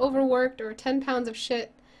either overworked or 10 pounds of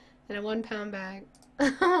shit in a 1 pound bag.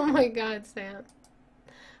 Oh my god, Sam.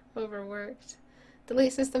 Overworked.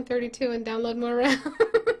 Delete System 32 and download more RAM.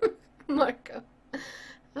 Marco.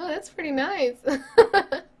 Oh, that's pretty nice.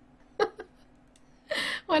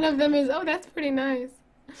 One of them is, oh, that's pretty nice.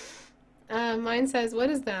 Mine says, what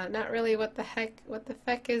is that? Not really, what the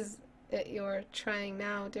feck is it you're trying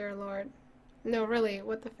now, dear Lord? No, really,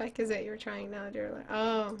 what the feck is it you're trying now, dear Lord?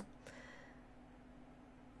 Oh.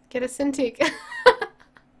 Get a Cintiq.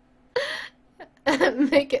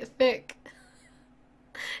 Make it thick.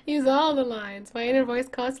 Use all the lines. My inner voice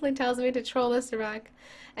constantly tells me to troll Istebrak,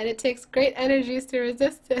 and it takes great energies to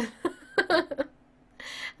resist it.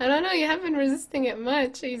 I don't know, you haven't been resisting it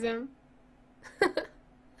much, Izam.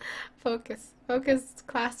 Focus. Focus,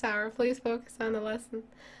 class hour. Please focus on the lesson.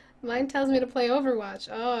 Mine tells me to play Overwatch.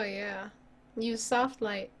 Oh, yeah. Use soft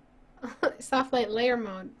light. Soft light layer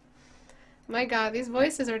mode. My god, these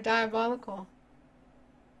voices are diabolical.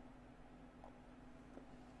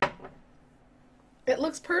 It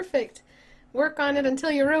looks perfect. Work on it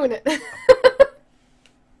until you ruin it.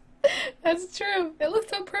 That's true. It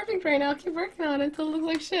looks so perfect right now. Keep working on it until it looks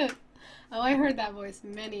like shit. Oh, I heard that voice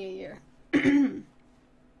many a year.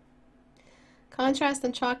 Contrast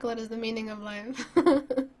and chocolate is the meaning of life.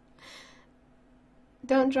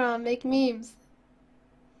 Don't draw, make memes.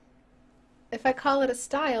 If I call it a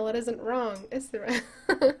style, it isn't wrong. It's the right.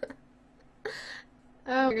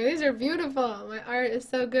 Oh my god, these are beautiful. My art is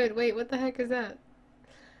so good. Wait, what the heck is that?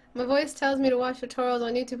 My voice tells me to watch tutorials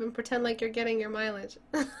on YouTube and pretend like you're getting your mileage.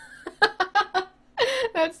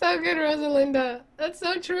 That's so good, Rosalinda. That's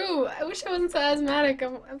so true. I wish I wasn't so asthmatic.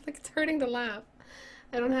 I'm like, it's hurting to laugh.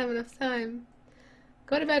 I don't have enough time.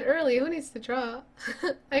 Go to bed early. Who needs to draw?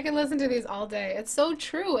 I can listen to these all day. It's so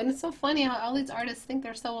true, and it's so funny how all these artists think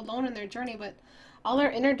they're so alone in their journey, but all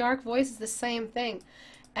their inner dark voice is the same thing.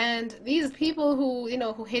 And these people who, you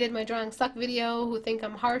know, who hated my drawing suck video, who think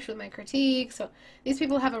I'm harsh with my critiques, so these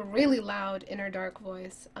people have a really loud inner dark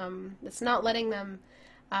voice. It's not letting them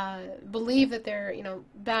believe that they're, you know,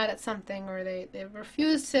 bad at something, or they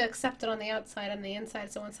refuse to accept it on the outside and the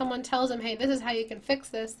inside. So when someone tells them, hey, this is how you can fix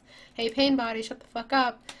this, hey, pain body, shut the fuck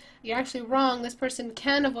up, you're actually wrong, this person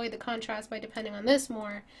can avoid the contrast by depending on this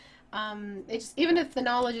more. It's, even if the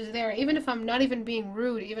knowledge is there, even if I'm not even being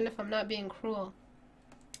rude, even if I'm not being cruel,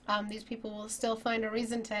 these people will still find a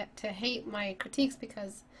reason to hate my critiques,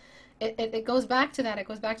 because it goes back to that. It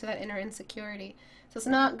goes back to that inner insecurity. So it's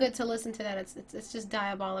not good to listen to that. It's just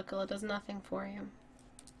diabolical. It does nothing for you.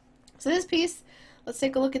 So this piece, let's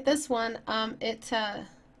take a look at this one. It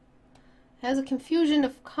has a confusion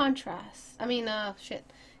of contrast.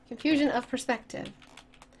 Confusion of perspective.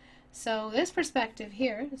 So this perspective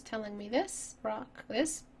here is telling me this rock,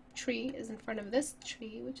 this tree is in front of this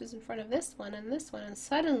tree, which is in front of this one, and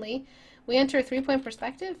suddenly we enter a 3-point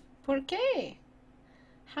perspective. ¿Por qué?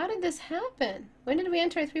 How did this happen? When did we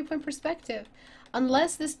enter a 3-point perspective?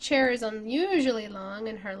 Unless this chair is unusually long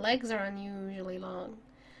and her legs are unusually long,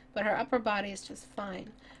 but her upper body is just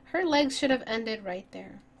fine. Her legs should have ended right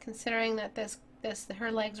there, considering that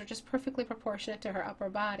her legs are just perfectly proportionate to her upper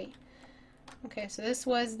body. Okay, so this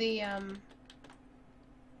was the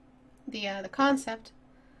concept.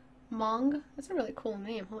 Mong, that's a really cool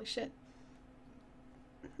name. Holy shit.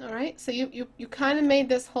 Alright, so you kind of made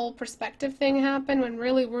this whole perspective thing happen when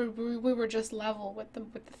really we were just level with the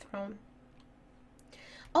throne.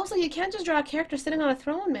 Also, you can't just draw a character sitting on a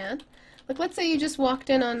throne, man. Like, let's say you just walked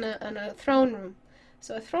in on a throne room.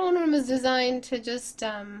 So a throne room is designed to just,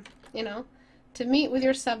 you know, to meet with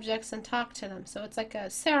your subjects and talk to them. So it's like a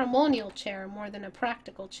ceremonial chair more than a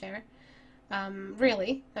practical chair.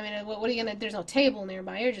 Really. I mean, what are you gonna, there's no table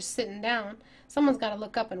nearby, you're just sitting down. Someone's gotta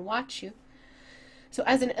look up and watch you. So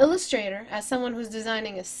as an illustrator, as someone who's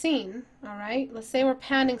designing a scene, alright, let's say we're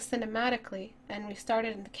panning cinematically, and we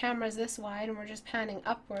started and the camera's this wide, and we're just panning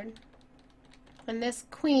upward, and this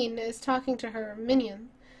queen is talking to her minion.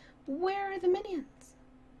 Where are the minions?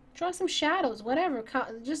 Draw some shadows, whatever,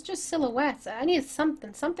 just silhouettes. I need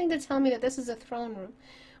something to tell me that this is a throne room.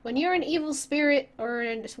 When you're an evil spirit, or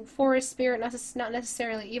a forest spirit, not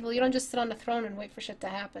necessarily evil, you don't just sit on the throne and wait for shit to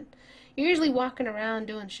happen. You're usually walking around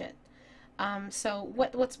doing shit. So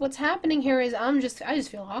what's happening here is I just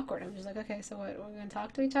feel awkward. I'm just like, okay, so what, we're gonna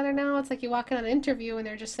talk to each other now? It's like you walk in on an interview and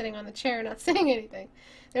they're just sitting on the chair not saying anything.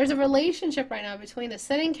 There's a relationship right now between the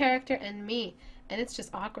sitting character and me, and it's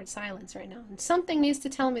just awkward silence right now. And something needs to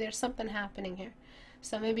tell me there's something happening here.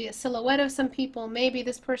 So maybe a silhouette of some people, maybe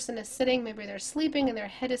this person is sitting, maybe they're sleeping and their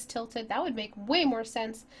head is tilted. That would make way more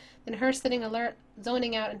sense than her sitting alert,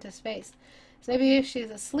 zoning out into space. So maybe if she's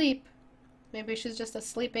asleep, maybe she's just a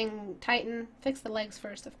sleeping titan. Fix the legs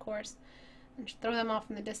first, of course, and throw them off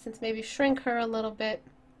in the distance. Maybe shrink her a little bit,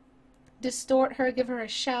 distort her, give her a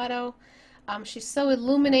shadow. She's so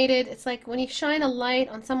illuminated. It's like when you shine a light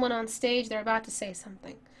on someone on stage, they're about to say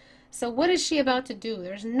something. So what is she about to do?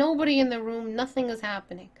 There's nobody in the room. Nothing is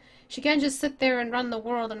happening. She can't just sit there and run the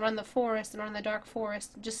world and run the forest and run the dark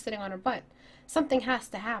forest just sitting on her butt. Something has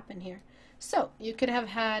to happen here. So you could have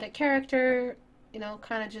had a character, you know,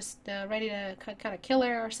 kind of just ready to kind of kill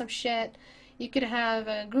her or some shit. You could have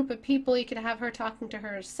a group of people. You could have her talking to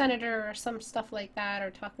her senator or some stuff like that,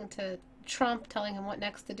 or talking to Trump, telling him what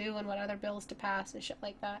next to do and what other bills to pass and shit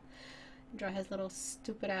like that. Draw his little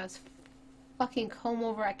stupid ass fucking comb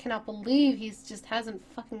over. I cannot believe he's just hasn't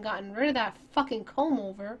fucking gotten rid of that fucking comb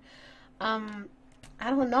over. I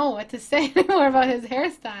don't know what to say anymore about his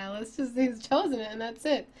hairstyle. It's just he's chosen it and that's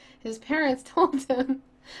it. His parents told him.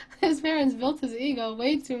 His parents built his ego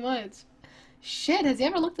way too much. Shit, has he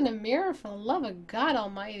ever looked in a mirror? For the love of God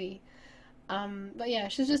almighty. But yeah,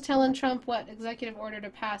 she's just telling Trump what executive order to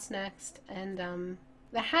pass next, and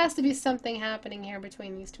there has to be something happening here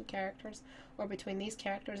between these two characters, or between these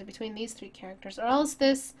characters, or between these three characters, or else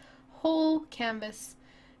this whole canvas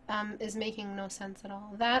is making no sense at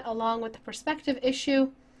all. That, along with the perspective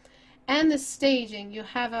issue and the staging, you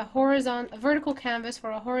have a vertical canvas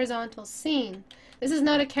for a horizontal scene. This is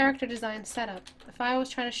not a character design setup. If I was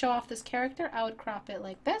trying to show off this character, I would crop it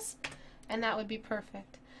like this, and that would be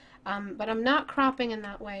perfect. But I'm not cropping in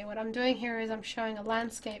that way. What I'm doing here is I'm showing a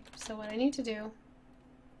landscape. So what I need to do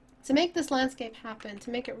to make this landscape happen,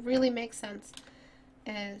 to make it really make sense,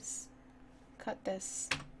 is cut this.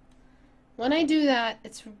 When I do that,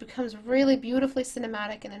 it becomes really beautifully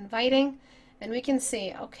cinematic and inviting, and we can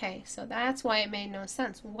see, okay, so that's why it made no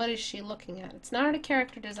sense. What is she looking at? It's not a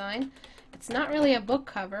character design. It's not really a book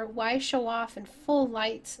cover. Why show off in full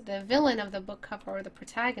light the villain of the book cover or the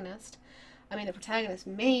protagonist? I mean, the protagonist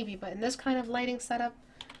maybe, but in this kind of lighting setup.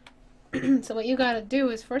 So what you gotta do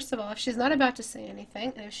is, first of all, if she's not about to say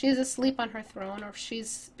anything, and if she's asleep on her throne, or if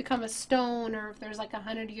she's become a stone, or if there's like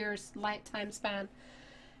 100 years lifetime span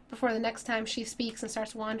before the next time she speaks and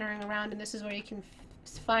starts wandering around, and this is where you can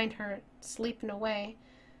find her sleeping away,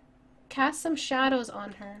 cast some shadows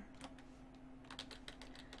on her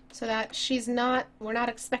so that we're not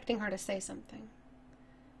expecting her to say something.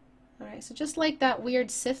 Alright, so just like that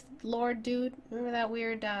weird Sith Lord dude, remember that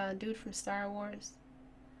weird dude from Star Wars?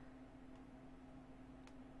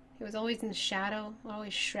 He was always in shadow,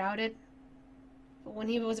 always shrouded. But when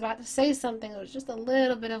he was about to say something, there was just a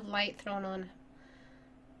little bit of light thrown on him.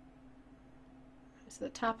 So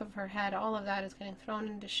the top of her head, all of that is getting thrown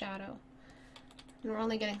into shadow. And we're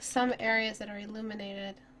only getting some areas that are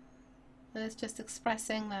illuminated. And it's just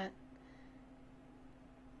expressing that.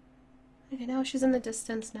 Okay, now she's in the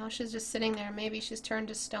distance. Now she's just sitting there. Maybe she's turned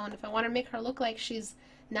to stone. If I want to make her look like she's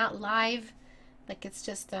not live, like it's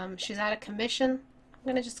just she's out of commission, I'm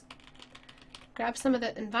going to just grab some of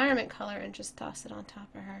the environment color and just toss it on top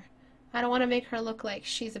of her. I don't want to make her look like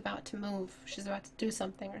she's about to move. She's about to do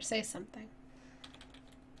something or say something.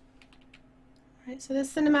 Right, so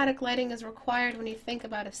this cinematic lighting is required when you think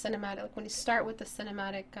about a cinematic, like when you start with the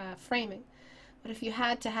cinematic framing. But if you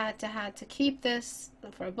had to keep this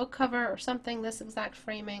for a book cover or something, this exact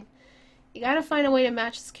framing, you got to find a way to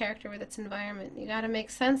match this character with its environment. You got to make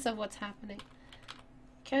sense of what's happening.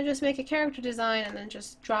 You can't just make a character design and then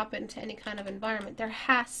just drop it into any kind of environment. There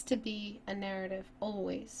has to be a narrative,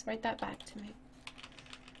 always. Write that back to me.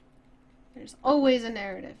 There's always a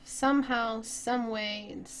narrative. Somehow, some way,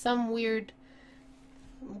 in some weird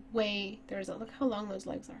way, look how long those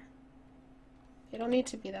legs are. They don't need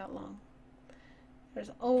to be that long.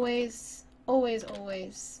 There's always, always,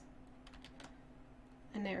 always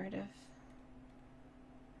a narrative.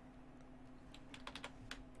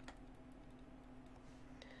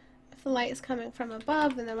 If the light is coming from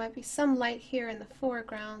above, then there might be some light here in the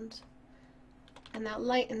foreground. And that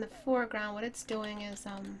light in the foreground, what it's doing is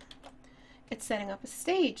it's setting up a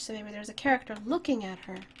stage. So maybe there's a character looking at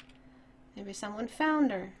her. Maybe someone found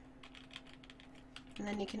her. And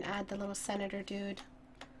then you can add the little senator dude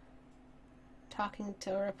talking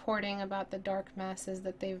to or reporting about the dark masses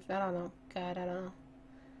that they've, I don't know, God, I don't know.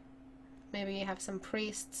 Maybe you have some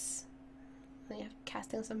priests. Then you have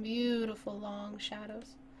casting some beautiful long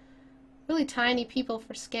shadows. Really tiny people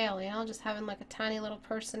for scale, you know, just having like a tiny little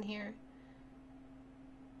person here.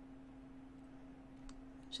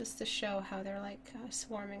 Just to show how they're like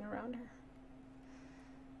swarming around her.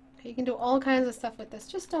 Okay, you can do all kinds of stuff with this.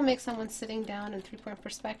 Just don't make someone sitting down in three-point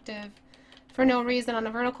perspective for no reason on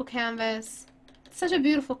a vertical canvas. It's such a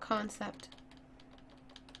beautiful concept.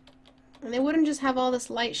 And they wouldn't just have all this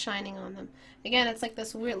light shining on them. Again, it's like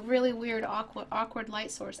this weird, really weird, awkward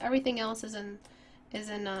light source. Everything else is in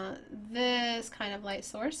this kind of light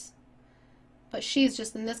source, but she's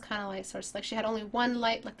just in this kind of light source. Like she had only one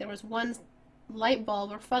light, like there was one light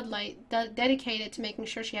bulb or floodlight dedicated to making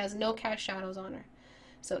sure she has no cast shadows on her.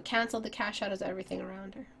 So it canceled the cast shadows of everything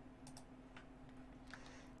around her,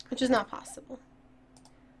 which is not possible.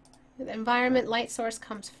 The environment light source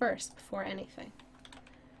comes first before anything.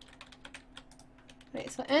 Right,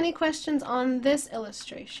 so any questions on this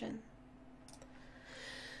illustration?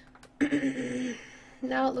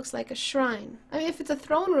 Now it looks like a shrine. I mean, if it's a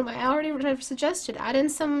throne room, I already have suggested add in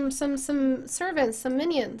some servants, some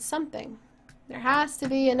minions, something. There has to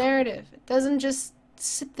be a narrative. It doesn't just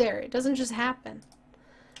sit there. It doesn't just happen.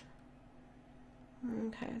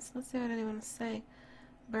 Okay, so let's see what anyone wants to say.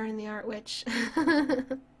 Burn the art witch.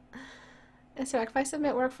 Istebrak, if I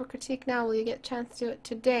submit work for critique now, will you get a chance to do it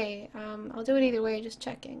today? I'll do it either way, just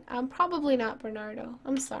checking. Probably not, Bernardo.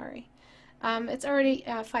 I'm sorry. It's already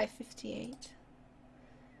 5:58.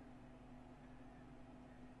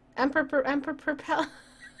 Emperor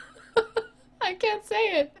I can't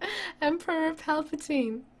say it. Emperor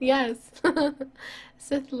Palpatine. Yes.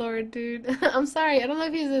 Sith Lord, dude. I'm sorry. I don't know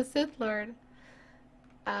if he's a Sith Lord.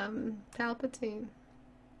 Palpatine.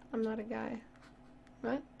 I'm not a guy.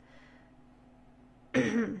 What?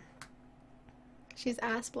 She's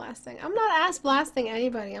ass blasting. I'm not ass blasting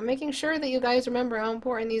anybody. I'm making sure that you guys remember how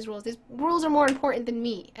important these rules. These rules are more important than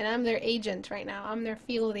me, and I'm their agent right now. I'm their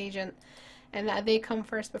field agent, and that they come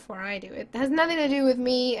first before I do. It has nothing to do with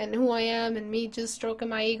me and who I am and me just stroking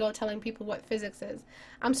my ego telling people what physics is.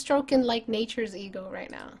 I'm stroking like nature's ego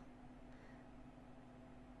right now.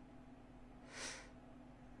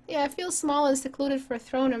 Yeah, it feels small and secluded for a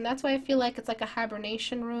throne room. That's why I feel like it's like a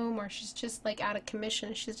hibernation room, or she's just like out of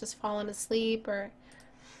commission. She's just fallen asleep, or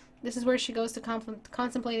this is where she goes to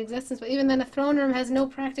contemplate existence. But even then, a throne room has no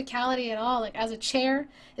practicality at all. Like as a chair,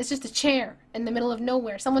 it's just a chair in the middle of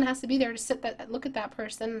nowhere. Someone has to be there to look at that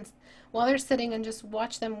person while they're sitting and just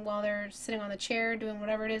watch them while they're sitting on the chair doing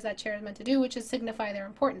whatever it is that chair is meant to do, which is signify their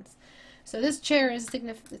importance. So this chair is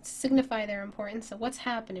signify their importance. So what's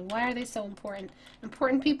happening? Why are they so important?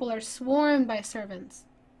 Important people are swarmed by servants.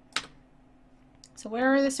 So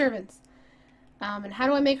where are the servants? And how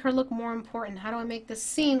do I make her look more important? How do I make the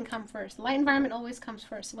scene come first? The light environment always comes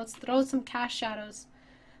first. So let's throw some cast shadows.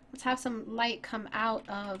 Let's have some light come out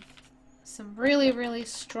of some really, really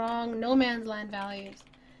strong no man's land values.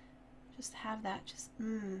 Just have that. Just,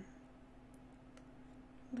 look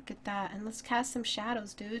at that. And let's cast some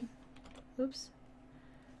shadows, dude. Oops.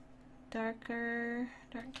 Darken.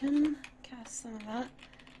 Cast some of that.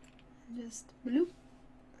 Just bloop.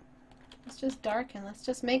 Let's just darken. Let's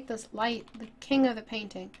just make this light the king of the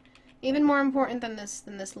painting. Even more important than this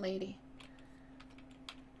lady.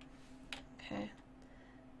 Okay.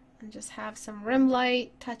 And just have some rim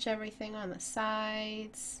light. Touch everything on the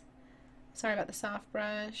sides. Sorry about the soft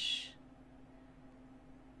brush.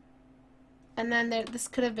 And then this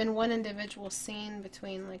could have been one individual scene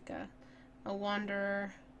between like a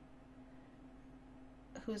wanderer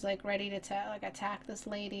who's like ready to attack this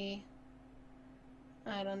lady.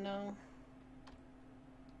 I don't know.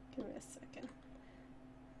 Give me a second.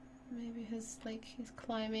 Maybe he's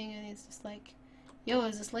climbing and he's just like, yo,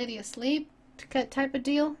 is this lady asleep? Type of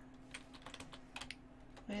deal.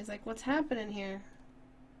 And he's like, what's happening here?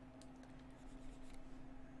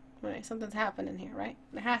 Right, something's happening here, right?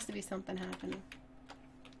 There has to be something happening.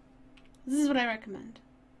 This is what I recommend.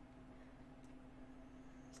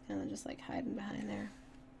 He's kind of just like hiding behind there.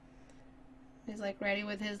 He's like ready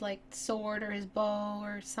with his like sword or his bow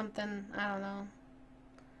or something. I don't know.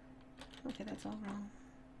 Okay, that's all wrong.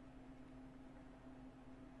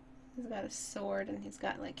 He's got a sword and he's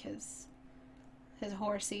got like his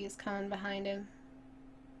horsey coming behind him.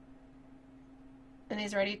 And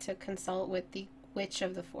he's ready to consult with the witch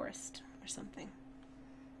of the forest or something.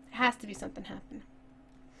 There has to be something happening.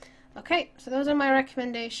 Okay, so those are my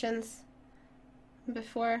recommendations.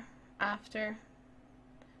 Before, after.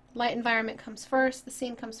 Light environment comes first, the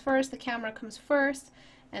scene comes first, the camera comes first,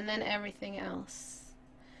 and then everything else.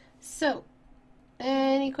 So,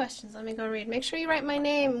 any questions? Let me go read. Make sure you write my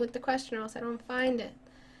name with the question or else I don't find it.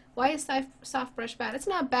 Why is soft brush bad? It's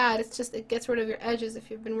not bad, it's just it gets rid of your edges.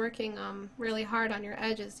 If you've been working really hard on your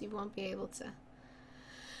edges, you won't be able to.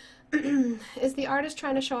 Is the artist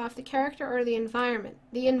trying to show off the character or the environment?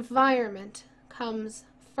 The environment comes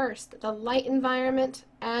first. The light environment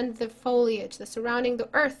and the foliage, the surrounding, the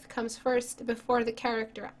earth comes first before the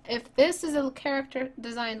character. If this is a character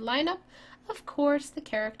design lineup, of course the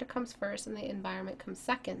character comes first and the environment comes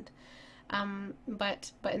second.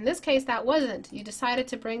 But in this case that wasn't. You decided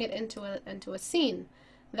to bring it into a scene.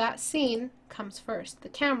 That scene comes first. The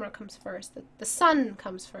camera comes first. The sun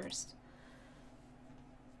comes first.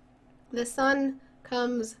 The sun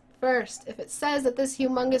comes first. If it says that this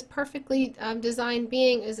humongous, perfectly designed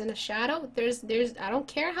being is in a shadow, I don't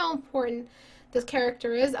care how important this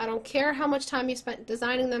character is, I don't care how much time you spent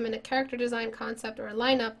designing them in a character design concept or a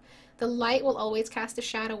lineup, the light will always cast a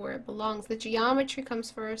shadow where it belongs. The geometry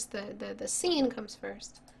comes first, the scene comes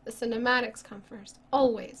first, the cinematics come first,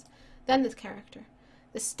 always. Then the character,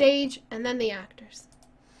 the stage, and then the actors.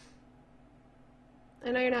 I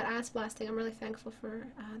know you're not ass blasting. I'm really thankful for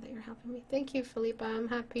that you're helping me. Thank you, Philippa. I'm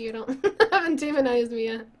happy you don't haven't demonized me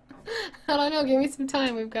yet. I don't know. Give me some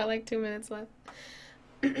time. We've got like 2 minutes left.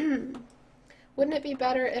 Wouldn't it be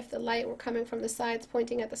better if the light were coming from the sides,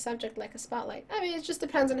 pointing at the subject like a spotlight? I mean, it just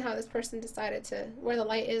depends on how this person decided to where the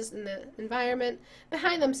light is in the environment.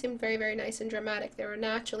 Behind them seemed very, very nice and dramatic. They were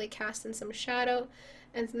naturally cast in some shadow,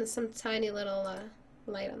 and some tiny little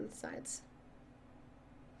light on the sides.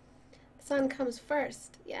 Sun comes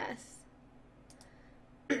first, yes.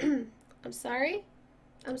 I'm sorry?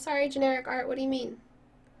 I'm sorry, generic art, what do you mean?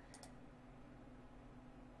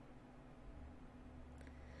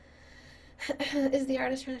 Is the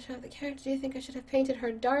artist trying to show off the character? Do you think I should have painted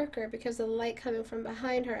her darker because of the light coming from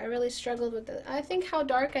behind her? I really struggled with it. I think how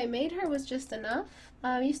dark I made her was just enough.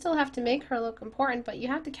 You still have to make her look important, but you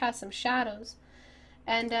have to cast some shadows.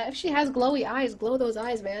 And if she has glowy eyes, glow those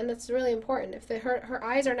eyes, man. That's really important. If her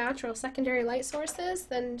eyes are natural secondary light sources,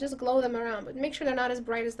 then just glow them around. But make sure they're not as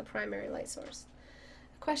bright as the primary light source.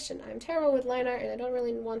 Question. I'm terrible with line art and I don't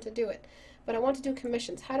really want to do it. But I want to do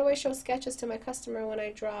commissions. How do I show sketches to my customer when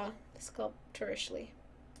I draw sculpturishly?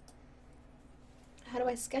 How do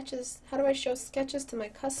I show sketches to my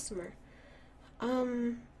customer?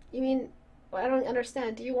 You mean, well, I don't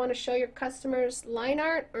understand. Do you want to show your customers line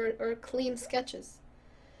art or clean sketches?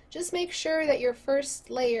 Just make sure that your first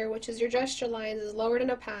layer, which is your gesture lines, is lowered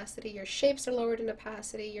in opacity, your shapes are lowered in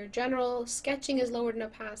opacity, your general sketching is lowered in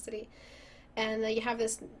opacity, and then you have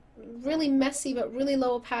this really messy but really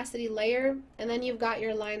low opacity layer, and then you've got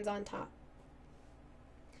your lines on top.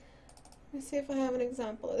 Let me see if I have an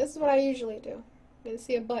example. This is what I usually do. I'm going to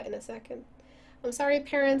see a butt in a second. I'm sorry,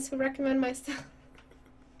 parents who recommend my stuff.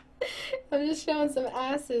 I'm just showing some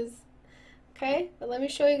asses. Okay, but let me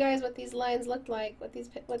show you guys what these lines look like, what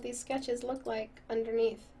these sketches look like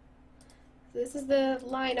underneath. So this is the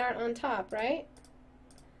line art on top, right?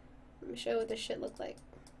 Let me show you what this shit look like.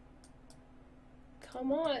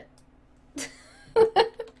 Come on.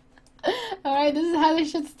 Alright, this is how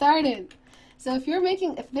this shit started. So if you're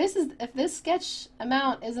making, if this sketch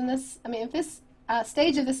amount is in this, I mean, if this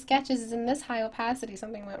stage of the sketches is in this high opacity,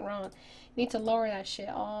 something went wrong. You need to lower that shit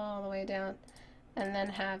all the way down, and then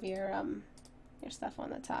have your stuff on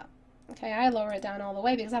the top. Okay, I lower it down all the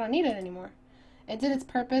way because I don't need it anymore. It did its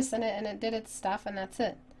purpose and it did its stuff, and that's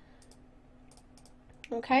it.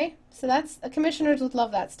 Okay, so that's commissioners would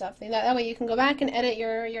love that stuff. That way you can go back and edit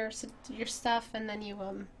your stuff, and then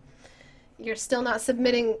you're still not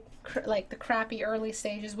submitting like the crappy early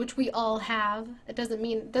stages, which we all have. It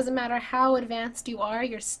doesn't matter how advanced you are.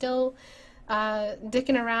 You're still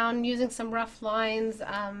dicking around, using some rough lines,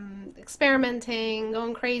 experimenting,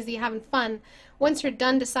 going crazy, having fun. Once you're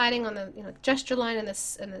done deciding on the gesture line and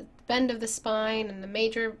the bend of the spine and the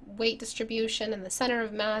major weight distribution and the center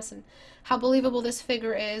of mass and how believable this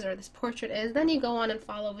figure is or this portrait is, then you go on and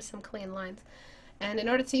follow with some clean lines. And in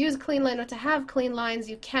order to use a clean line or to have clean lines,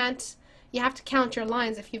 you have to count your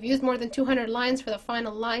lines. If you've used more than 200 lines for the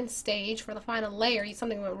final line stage, for the final layer,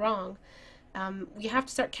 something went wrong. You have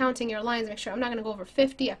to start counting your lines, make sure I'm not going to go over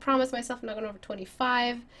 50. I promise myself I'm not going to go over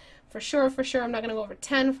 25. For sure, I'm not going to go over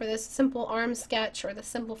 10 for this simple arm sketch or the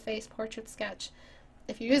simple face portrait sketch.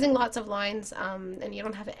 If you're using lots of lines and you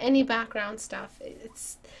don't have any background stuff,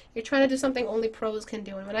 you're trying to do something only pros can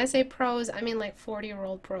do. And when I say pros, I mean like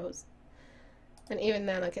 40-year-old pros. And even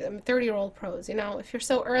then, like 30-year-old pros. You know, if you're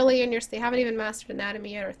so early and they haven't even mastered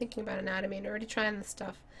anatomy yet or thinking about anatomy and you're already trying this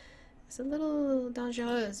stuff, it's a little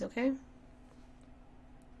dangerous, okay?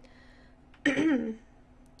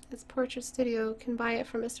 It's Portrait Studio. Can buy it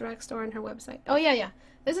from Istebrak store on her website. Oh yeah.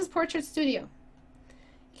 This is Portrait Studio.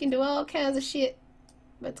 You can do all kinds of shit.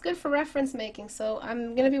 but it's good for reference making. So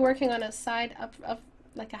I'm going to be working on a side up,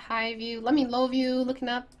 like a high view, low view, looking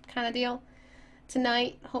up kind of deal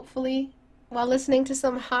tonight, hopefully, while listening to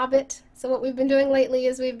some Hobbit. So what we've been doing lately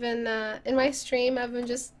is we've been, in my stream, I've been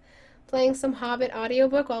just playing some Hobbit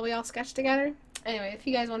audiobook while we all sketch together. Anyway, if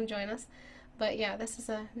you guys want to join us. But yeah, this is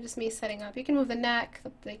just me setting up. You can move the neck,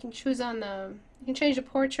 you can choose on you can change the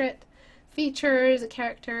portrait, features, the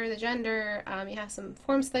character, the gender, you have some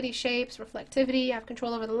form study shapes, reflectivity, you have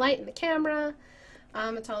control over the light and the camera.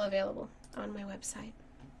 It's all available on my website.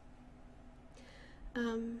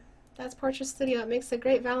 That's Portrait Studio. It makes a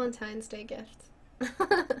great Valentine's Day gift.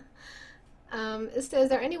 Is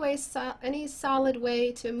there any solid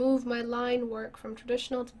way to move my line work from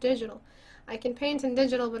traditional to digital? I can paint in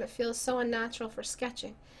digital, but it feels so unnatural for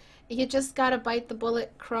sketching. You just gotta bite the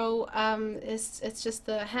bullet, Crow. It's just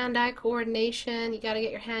the hand-eye coordination. You gotta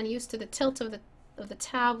get your hand used to the tilt of the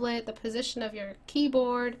tablet, the position of your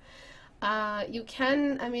keyboard. You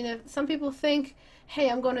can, I mean, if some people think, hey,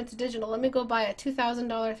 I'm going into digital, let me go buy a $2,000,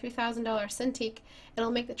 $3,000 Cintiq, it'll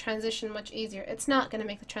make the transition much easier. It's not going to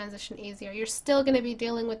make the transition easier. You're still going to be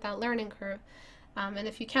dealing with that learning curve. And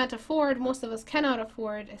if you can't afford, most of us cannot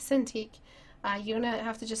afford a Cintiq, you're going to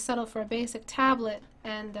have to just settle for a basic tablet,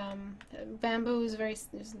 and Bamboo is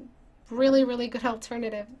really, really good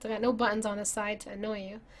alternative. It's got no buttons on the side to annoy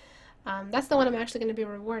you. That's the one I'm actually going to be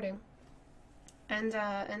rewarding. And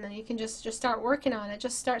then you can just start working on it.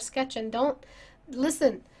 Just start sketching. Don't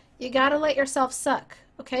listen. You gotta let yourself suck.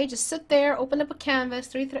 Okay, just sit there, open up a canvas,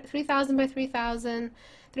 3,000 by 3,000,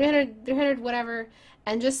 300 whatever,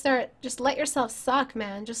 and just let yourself suck,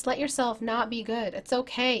 man. Just let yourself not be good. It's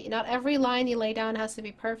okay. Not every line you lay down has to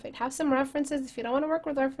be perfect. Have some references. If you don't want to work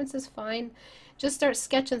with references, fine. Just start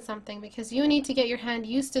sketching something, because you need to get your hand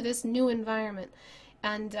used to this new environment.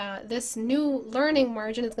 And this new learning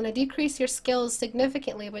margin is going to decrease your skills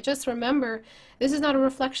significantly. But just remember, this is not a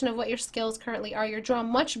reflection of what your skills currently are. You're drawn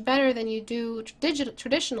much better than you do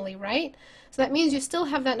traditionally, right? So that means you still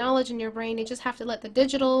have that knowledge in your brain. You just have to let the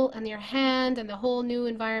digital and your hand and the whole new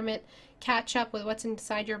environment catch up with what's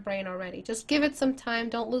inside your brain already. Just give it some time.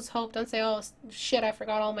 Don't lose hope. Don't say, oh, shit, I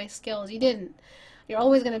forgot all my skills. You didn't. You're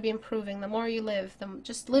always going to be improving. The more you live,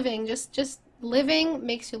 just living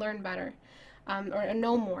makes you learn better. Or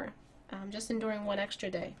no more, just enduring one extra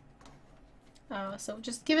day. So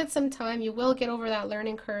just give it some time. You will get over that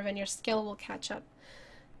learning curve, and your skill will catch up.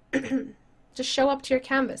 Just show up to your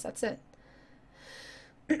canvas. That's it.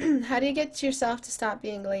 How do you get yourself to stop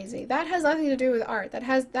being lazy? That has nothing to do with art. That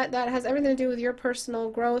has everything to do with your personal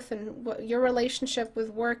growth and your relationship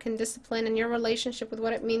with work and discipline, and your relationship with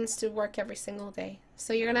what it means to work every single day.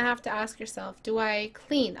 So you're gonna have to ask yourself: do I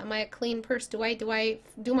clean? Am I a clean person? Do I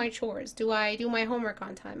do my chores? Do I do my homework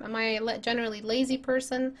on time? Am I a generally lazy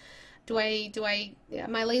person? Am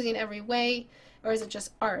I lazy in every way? Or is it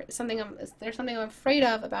just art? Is there something I'm afraid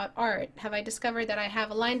of about art? Have I discovered that I have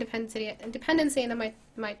a line dependency and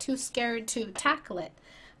am I too scared to tackle it?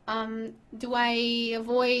 Do I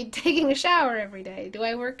avoid taking a shower every day? Do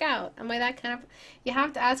I work out? Am I that kind of... You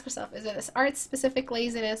have to ask yourself, is it this art-specific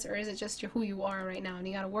laziness, or is it just who you are right now? And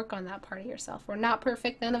you got to work on that part of yourself. We're not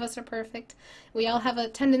perfect. None of us are perfect. We all have a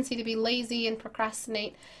tendency to be lazy and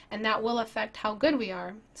procrastinate, and that will affect how good we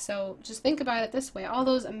are. So just think about it this way. All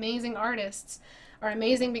those amazing artists are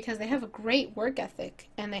amazing because they have a great work ethic,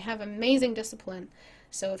 and they have amazing discipline.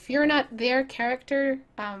 So if you're not their character,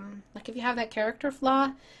 like if you have that character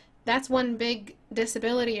flaw, that's one big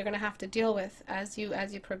disability you're going to have to deal with as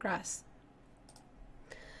you progress.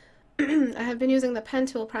 I have been using the pen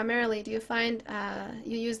tool primarily. Do you find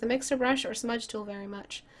you use the mixer brush or smudge tool very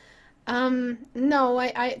much?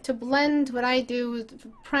 No, to blend, what I do,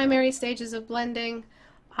 primary stages of blending,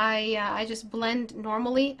 I just blend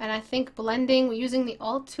normally, and I think blending using the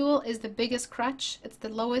Alt tool is the biggest crutch. It's the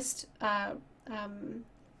lowest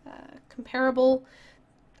comparable.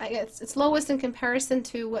 I guess it's lowest in comparison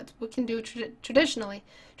to what we can do traditionally.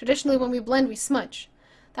 Traditionally, when we blend, we smudge.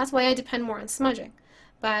 That's why I depend more on smudging.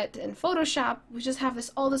 But in Photoshop, we just have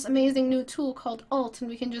all this amazing new tool called Alt, and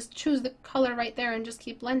we can just choose the color right there and just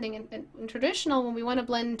keep blending. And in traditional, when we want to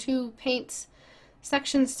blend two paint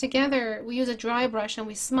sections together, we use a dry brush and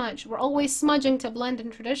we smudge. We're always smudging to blend in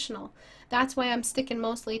traditional. That's why I'm sticking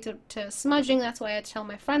mostly to smudging. That's why I tell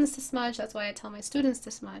my friends to smudge. That's why I tell my students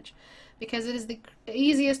to smudge. Because it is the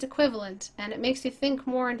easiest equivalent, and it makes you think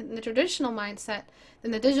more in the traditional mindset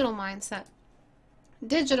than the digital mindset.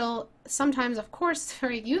 Digital, sometimes, of course, is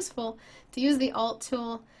very useful to use the Alt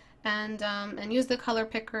tool and use the color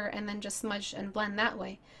picker and then just smudge and blend that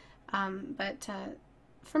way. But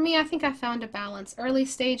for me, I think I found a balance. Early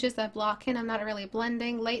stages I block in, I'm not really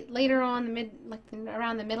blending. Later on,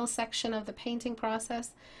 around the middle section of the painting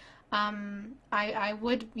process, I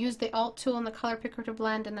would use the Alt tool and the color picker to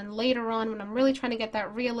blend, and then later on, when I'm really trying to get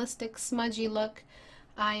that realistic, smudgy look,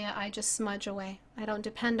 I just smudge away. I don't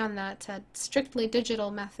depend on that strictly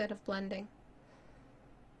digital method of blending.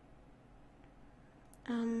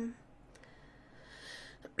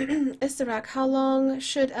 Istebrak, how long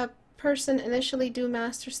should a person initially do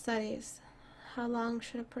master studies? How long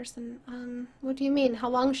should a person, what do you mean? How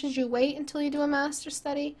long should you wait until you do a master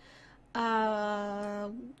study?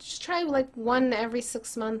 Just try like one every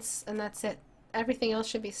 6 months, and that's it. Everything else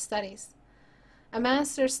should be studies. A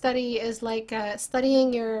master study is like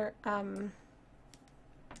studying your,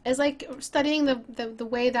 is like studying the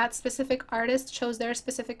way that specific artist chose their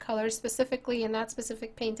specific colors specifically in that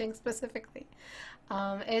specific painting specifically.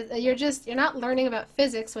 You're not learning about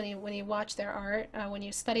physics when you watch their art. When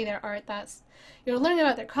you study their art, you're learning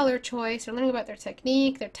about their color choice. You're learning about their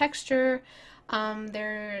technique, their texture,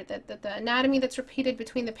 the anatomy that's repeated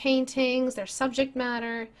between the paintings, their subject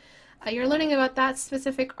matter. You're learning about that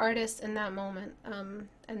specific artist in that moment, and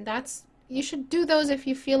you should do those if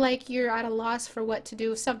you feel like you're at a loss for what to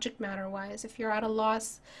do subject matter wise. If you're at a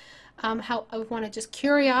loss, just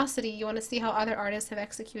curiosity, you want to see how other artists have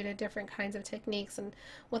executed different kinds of techniques and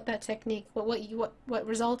what that technique, what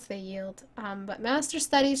results they yield. But master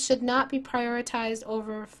studies should not be prioritized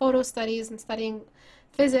over photo studies and studying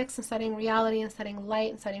physics and studying reality and studying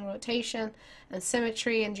light and studying rotation and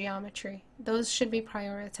symmetry and geometry. Those should be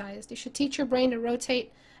prioritized. You should teach your brain to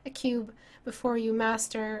rotate a cube before you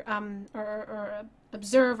master or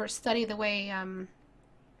observe or study the way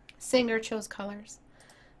Singer chose colors.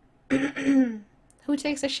 Who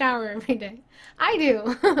takes a shower every day? I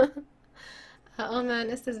do. Oh man,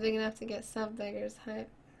 this is big enough to get sub beggars hype.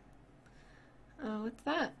 Oh, what's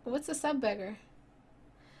that? What's a sub beggar?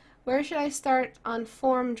 Where should I start on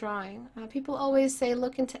form drawing? People always say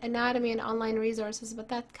look into anatomy and online resources, but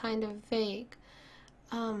that's kind of vague.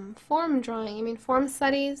 Form drawing, you mean form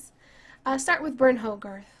studies? Start with Bern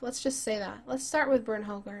Hogarth. Let's just say that. Let's start with Bern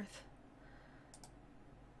Hogarth.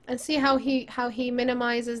 And see how he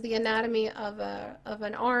minimizes the anatomy of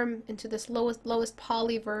an arm into this lowest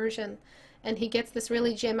poly version, and he gets this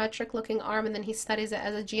really geometric looking arm, and then he studies it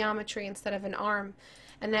as a geometry instead of an arm.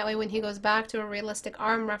 And that way when he goes back to a realistic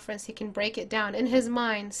arm reference, he can break it down in his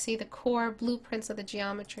mind, see the core blueprints of the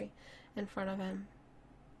geometry in front of him.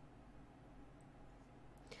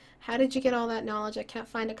 How did you get all that knowledge? I can't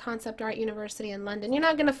find a concept art university in London. You're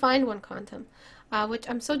not going to find one, Quantum. Which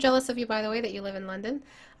I'm so jealous of you, by the way, that you live in London.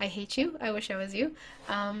 I hate you. I wish I was you.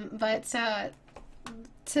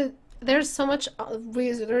 There's so much.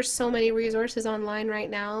 There's so many resources online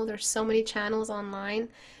right now. There's so many channels online.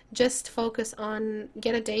 Just focus on,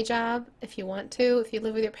 get a day job if you want to. If you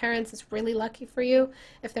live with your parents, it's really lucky for you.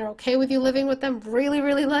 If they're okay with you living with them, really,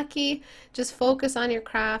 really lucky. Just focus on your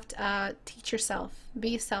craft. Teach yourself.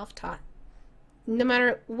 Be self-taught. No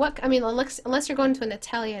matter what, I mean, unless you're going to an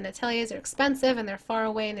atelier, and ateliers are expensive and they're far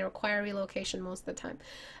away and they require relocation most of the time.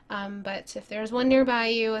 But if there's one nearby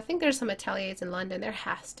you, I think there's some ateliers in London. There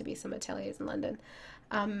has to be some ateliers in London.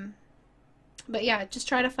 But yeah, just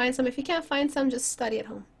try to find some. If you can't find some, just study at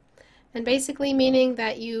home. And basically meaning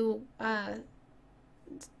that you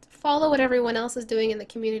follow what everyone else is doing in the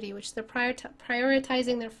community, which they're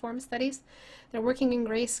prioritizing their form studies. They're working in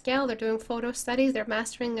grayscale, they're doing photo studies, they're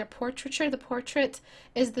mastering their portraiture. The portrait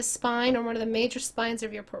is the spine or one of the major spines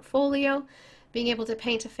of your portfolio. Being able to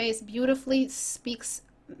paint a face beautifully speaks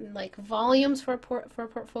like volumes for a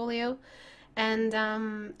portfolio. And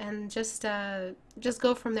just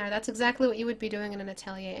go from there. That's exactly what you would be doing in an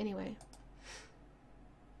atelier anyway.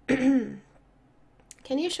 Can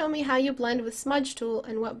you show me how you blend with smudge tool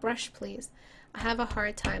and what brush, please? I have a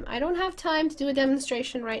hard time. I don't have time to do a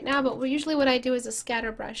demonstration right now, but usually what I do is a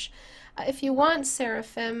scatter brush. If you want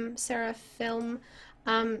Seraphim,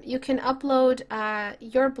 you can upload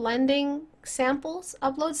your blending samples.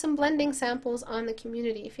 Upload some blending samples on the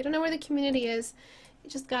community. If you don't know where the community is, you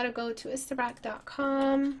just gotta go to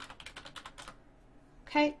istebrak.com.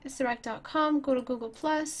 Okay, istebrak.com, go to Google+,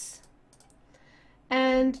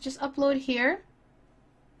 and just upload here.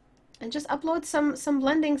 And just upload some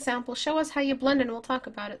blending samples. Show us how you blend and we'll talk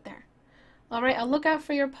about it there. Alright, I'll look out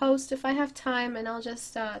for your post if I have time, and I'll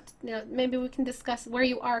just, maybe we can discuss where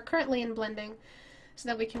you are currently in blending so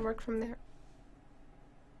that we can work from there.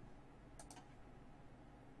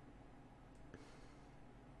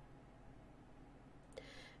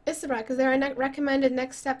 Istebrak, is there a recommended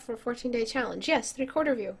next step for a 14-day challenge? Yes,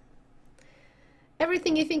 3/4 view.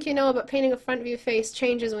 Everything you think you know about painting a front view face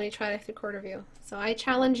changes when you try the 3/4 view. So I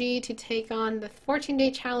challenge you to take on the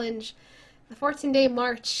 14-day challenge, the 14-day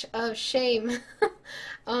march of shame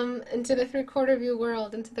into the 3/4 view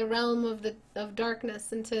world, into the realm of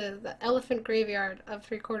darkness, into the elephant graveyard of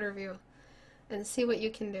 3/4 view, and see what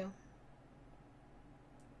you can do.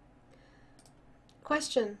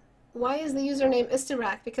 Question: why is the username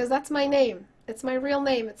Istebrak? Because that's my name. It's my real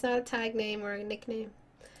name. It's not a tag name or a nickname.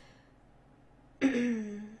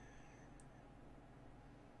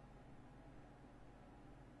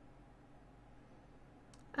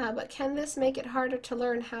 But can this make it harder to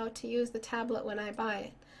learn how to use the tablet when I buy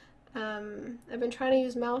it? I've been trying to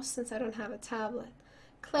use mouse since I don't have a tablet.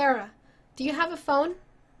 Clara, do you have a phone?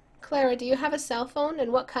 Clara, do you have a cell phone?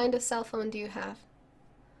 And what kind of cell phone do you have?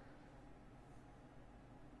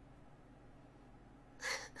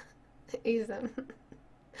 Ease them.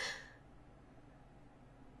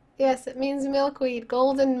 Yes, it means milkweed,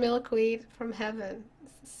 golden milkweed from heaven.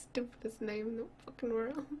 It's the stupidest name in the fucking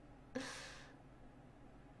world.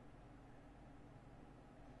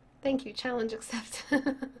 Thank you, challenge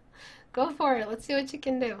accepted. Go for it, let's see what you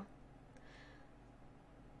can do.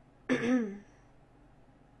 I'm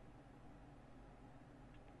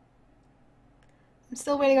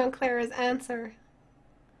still waiting on Clara's answer.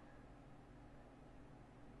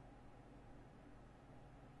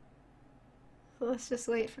 So let's just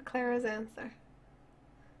wait for Clara's answer.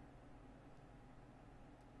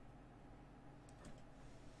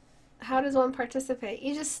 How does one participate?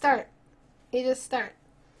 You just start. You just start.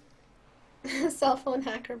 Cell phone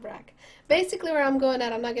hacker Brack. Basically where I'm going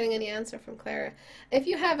at, I'm not getting any answer from Clara. If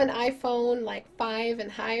you have an iPhone like 5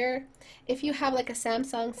 and higher, if you have like a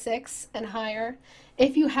Samsung 6 and higher,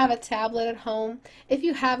 if you have a tablet at home, if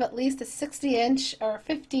you have at least a 60-inch or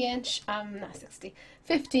 50-inch, not 60,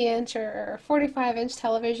 50-inch or 45-inch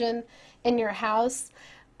television in your house,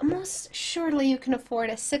 most surely you can afford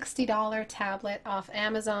a $60 tablet off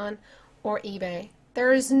Amazon or eBay.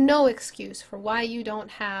 There is no excuse for why you don't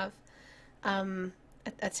have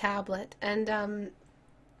a tablet. And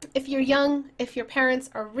if you're young, if your parents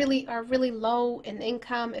are really low in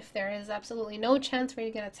income, if there is absolutely no chance for you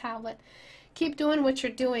to get a tablet, keep doing what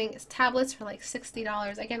you're doing. Tablets for like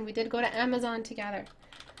 $60. Again, we did go to Amazon together,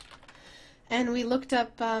 and we looked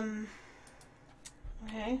up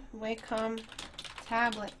Wacom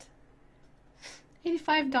tablet.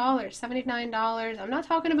 $85, $79. I'm not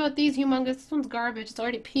talking about these humongous. This one's garbage. It's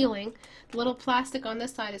already peeling. The little plastic on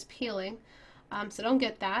this side is peeling. So don't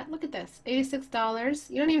get that. Look at this. $86.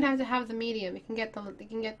 You don't even have to have the medium. You can get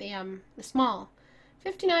the small.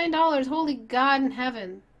 $59. Holy God in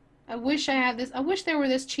heaven. I wish I had this. I wish they were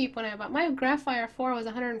this cheap when I bought. My Graphire 4 was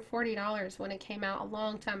 $140 when it came out a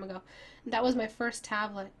long time ago. And that was my first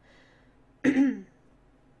tablet. Look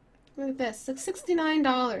at this. It's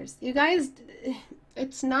 $69. You guys,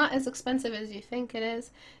 it's not as expensive as you think it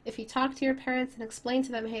is. If you talk to your parents and explain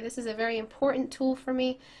to them, hey, this is a very important tool for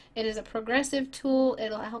me. It is a progressive tool.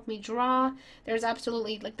 It'll help me draw. There's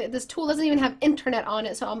absolutely, like, this tool doesn't even have internet on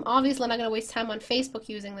it, so I'm obviously not going to waste time on Facebook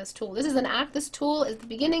using this tool. This is an act. This tool is the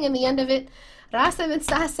beginning and the end of it. Rasa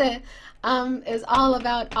Mitsase is all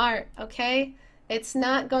about art, okay? It's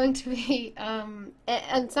not going to be, and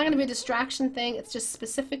it's not going to be a distraction thing. It's just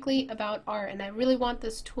specifically about art, and I really want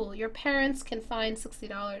this tool. Your parents can find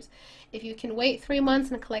 $60. If you can wait 3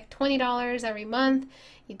 months and collect $20 every month,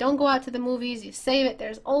 you don't go out to the movies, you save it.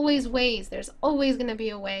 There's always ways. There's always going to be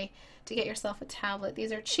a way to get yourself a tablet.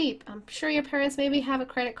 These are cheap. I'm sure your parents maybe have a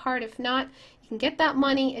credit card. If not, you can get that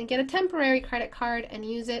money and get a temporary credit card and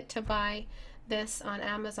use it to buy this on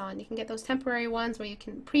Amazon. You can get those temporary ones where you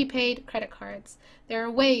can prepaid credit cards. There are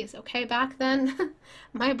ways, okay? Back then,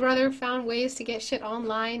 my brother found ways to get shit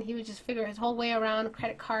online. He would just figure his whole way around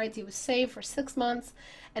credit cards. He would save for 6 months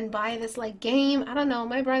and buy this like game. I don't know.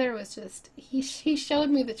 My brother was just, he showed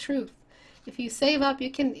me the truth. If you save up, you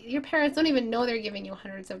can, your parents don't even know they're giving you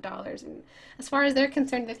hundreds of dollars. And as far as they're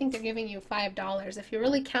concerned, they think they're giving you $5. If you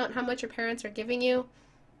really count how much your parents are giving you,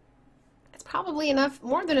 it's probably enough,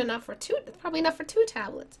 more than enough for two. It's probably enough for 2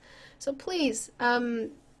 tablets. So please,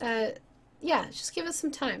 yeah, just give us some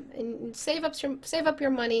time and save up your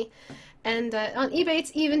money. And on eBay,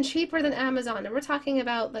 it's even cheaper than Amazon. And we're talking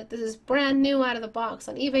about, like, this is brand new out of the box.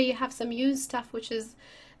 On eBay, you have some used stuff, which is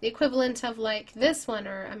the equivalent of like this one,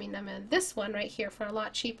 or I mean this one right here for a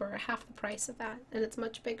lot cheaper, or half the price of that, and it's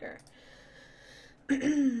much bigger.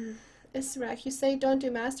 Istebrak, you say don't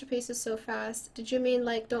do masterpieces so fast. Did you mean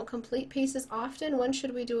like don't complete pieces often? When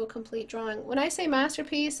should we do a complete drawing? When I say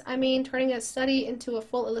masterpiece, I mean turning a study into a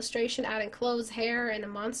full illustration, adding clothes, hair, and a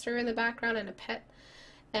monster in the background, and a pet.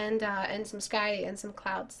 and some sky and some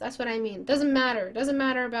clouds. That's what I mean. Doesn't matter. Doesn't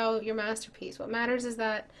matter about your masterpiece. What matters is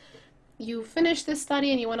that you finish this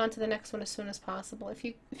study and you went on to the next one as soon as possible. If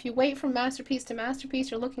you wait from masterpiece to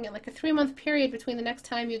masterpiece, you're looking at like a 3-month period between the next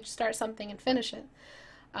time you start something and finish it.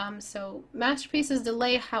 So masterpieces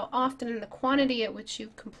delay how often and the quantity at which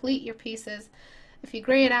you complete your pieces. If you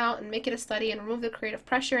gray it out and make it a study and remove the creative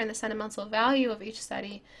pressure and the sentimental value of each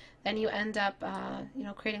study, then you end up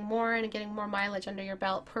creating more and getting more mileage under your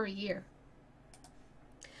belt per year.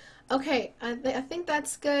 Okay, I think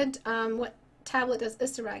that's good. What tablet does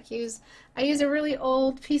Istebrak use? I use a really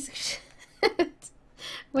old piece of shit.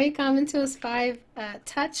 Wacom Intuos 5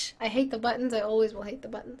 Touch. I hate the buttons. I always will hate the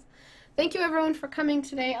buttons. Thank you everyone for coming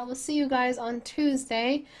today. I will see you guys on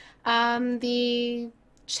Tuesday. The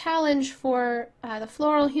challenge for the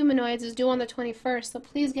floral humanoids is due on the 21st, so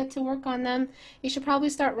please get to work on them. You should probably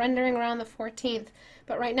start rendering around the 14th,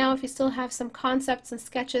 but right now if you still have some concepts and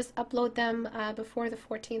sketches, upload them before the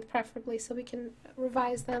 14th preferably, so we can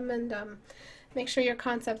revise them and make sure your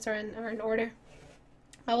concepts are in order.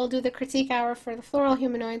 I will do the critique hour for the floral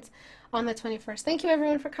humanoids on the 21st. Thank you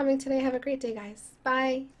everyone for coming today. Have a great day, guys.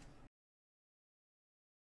 Bye.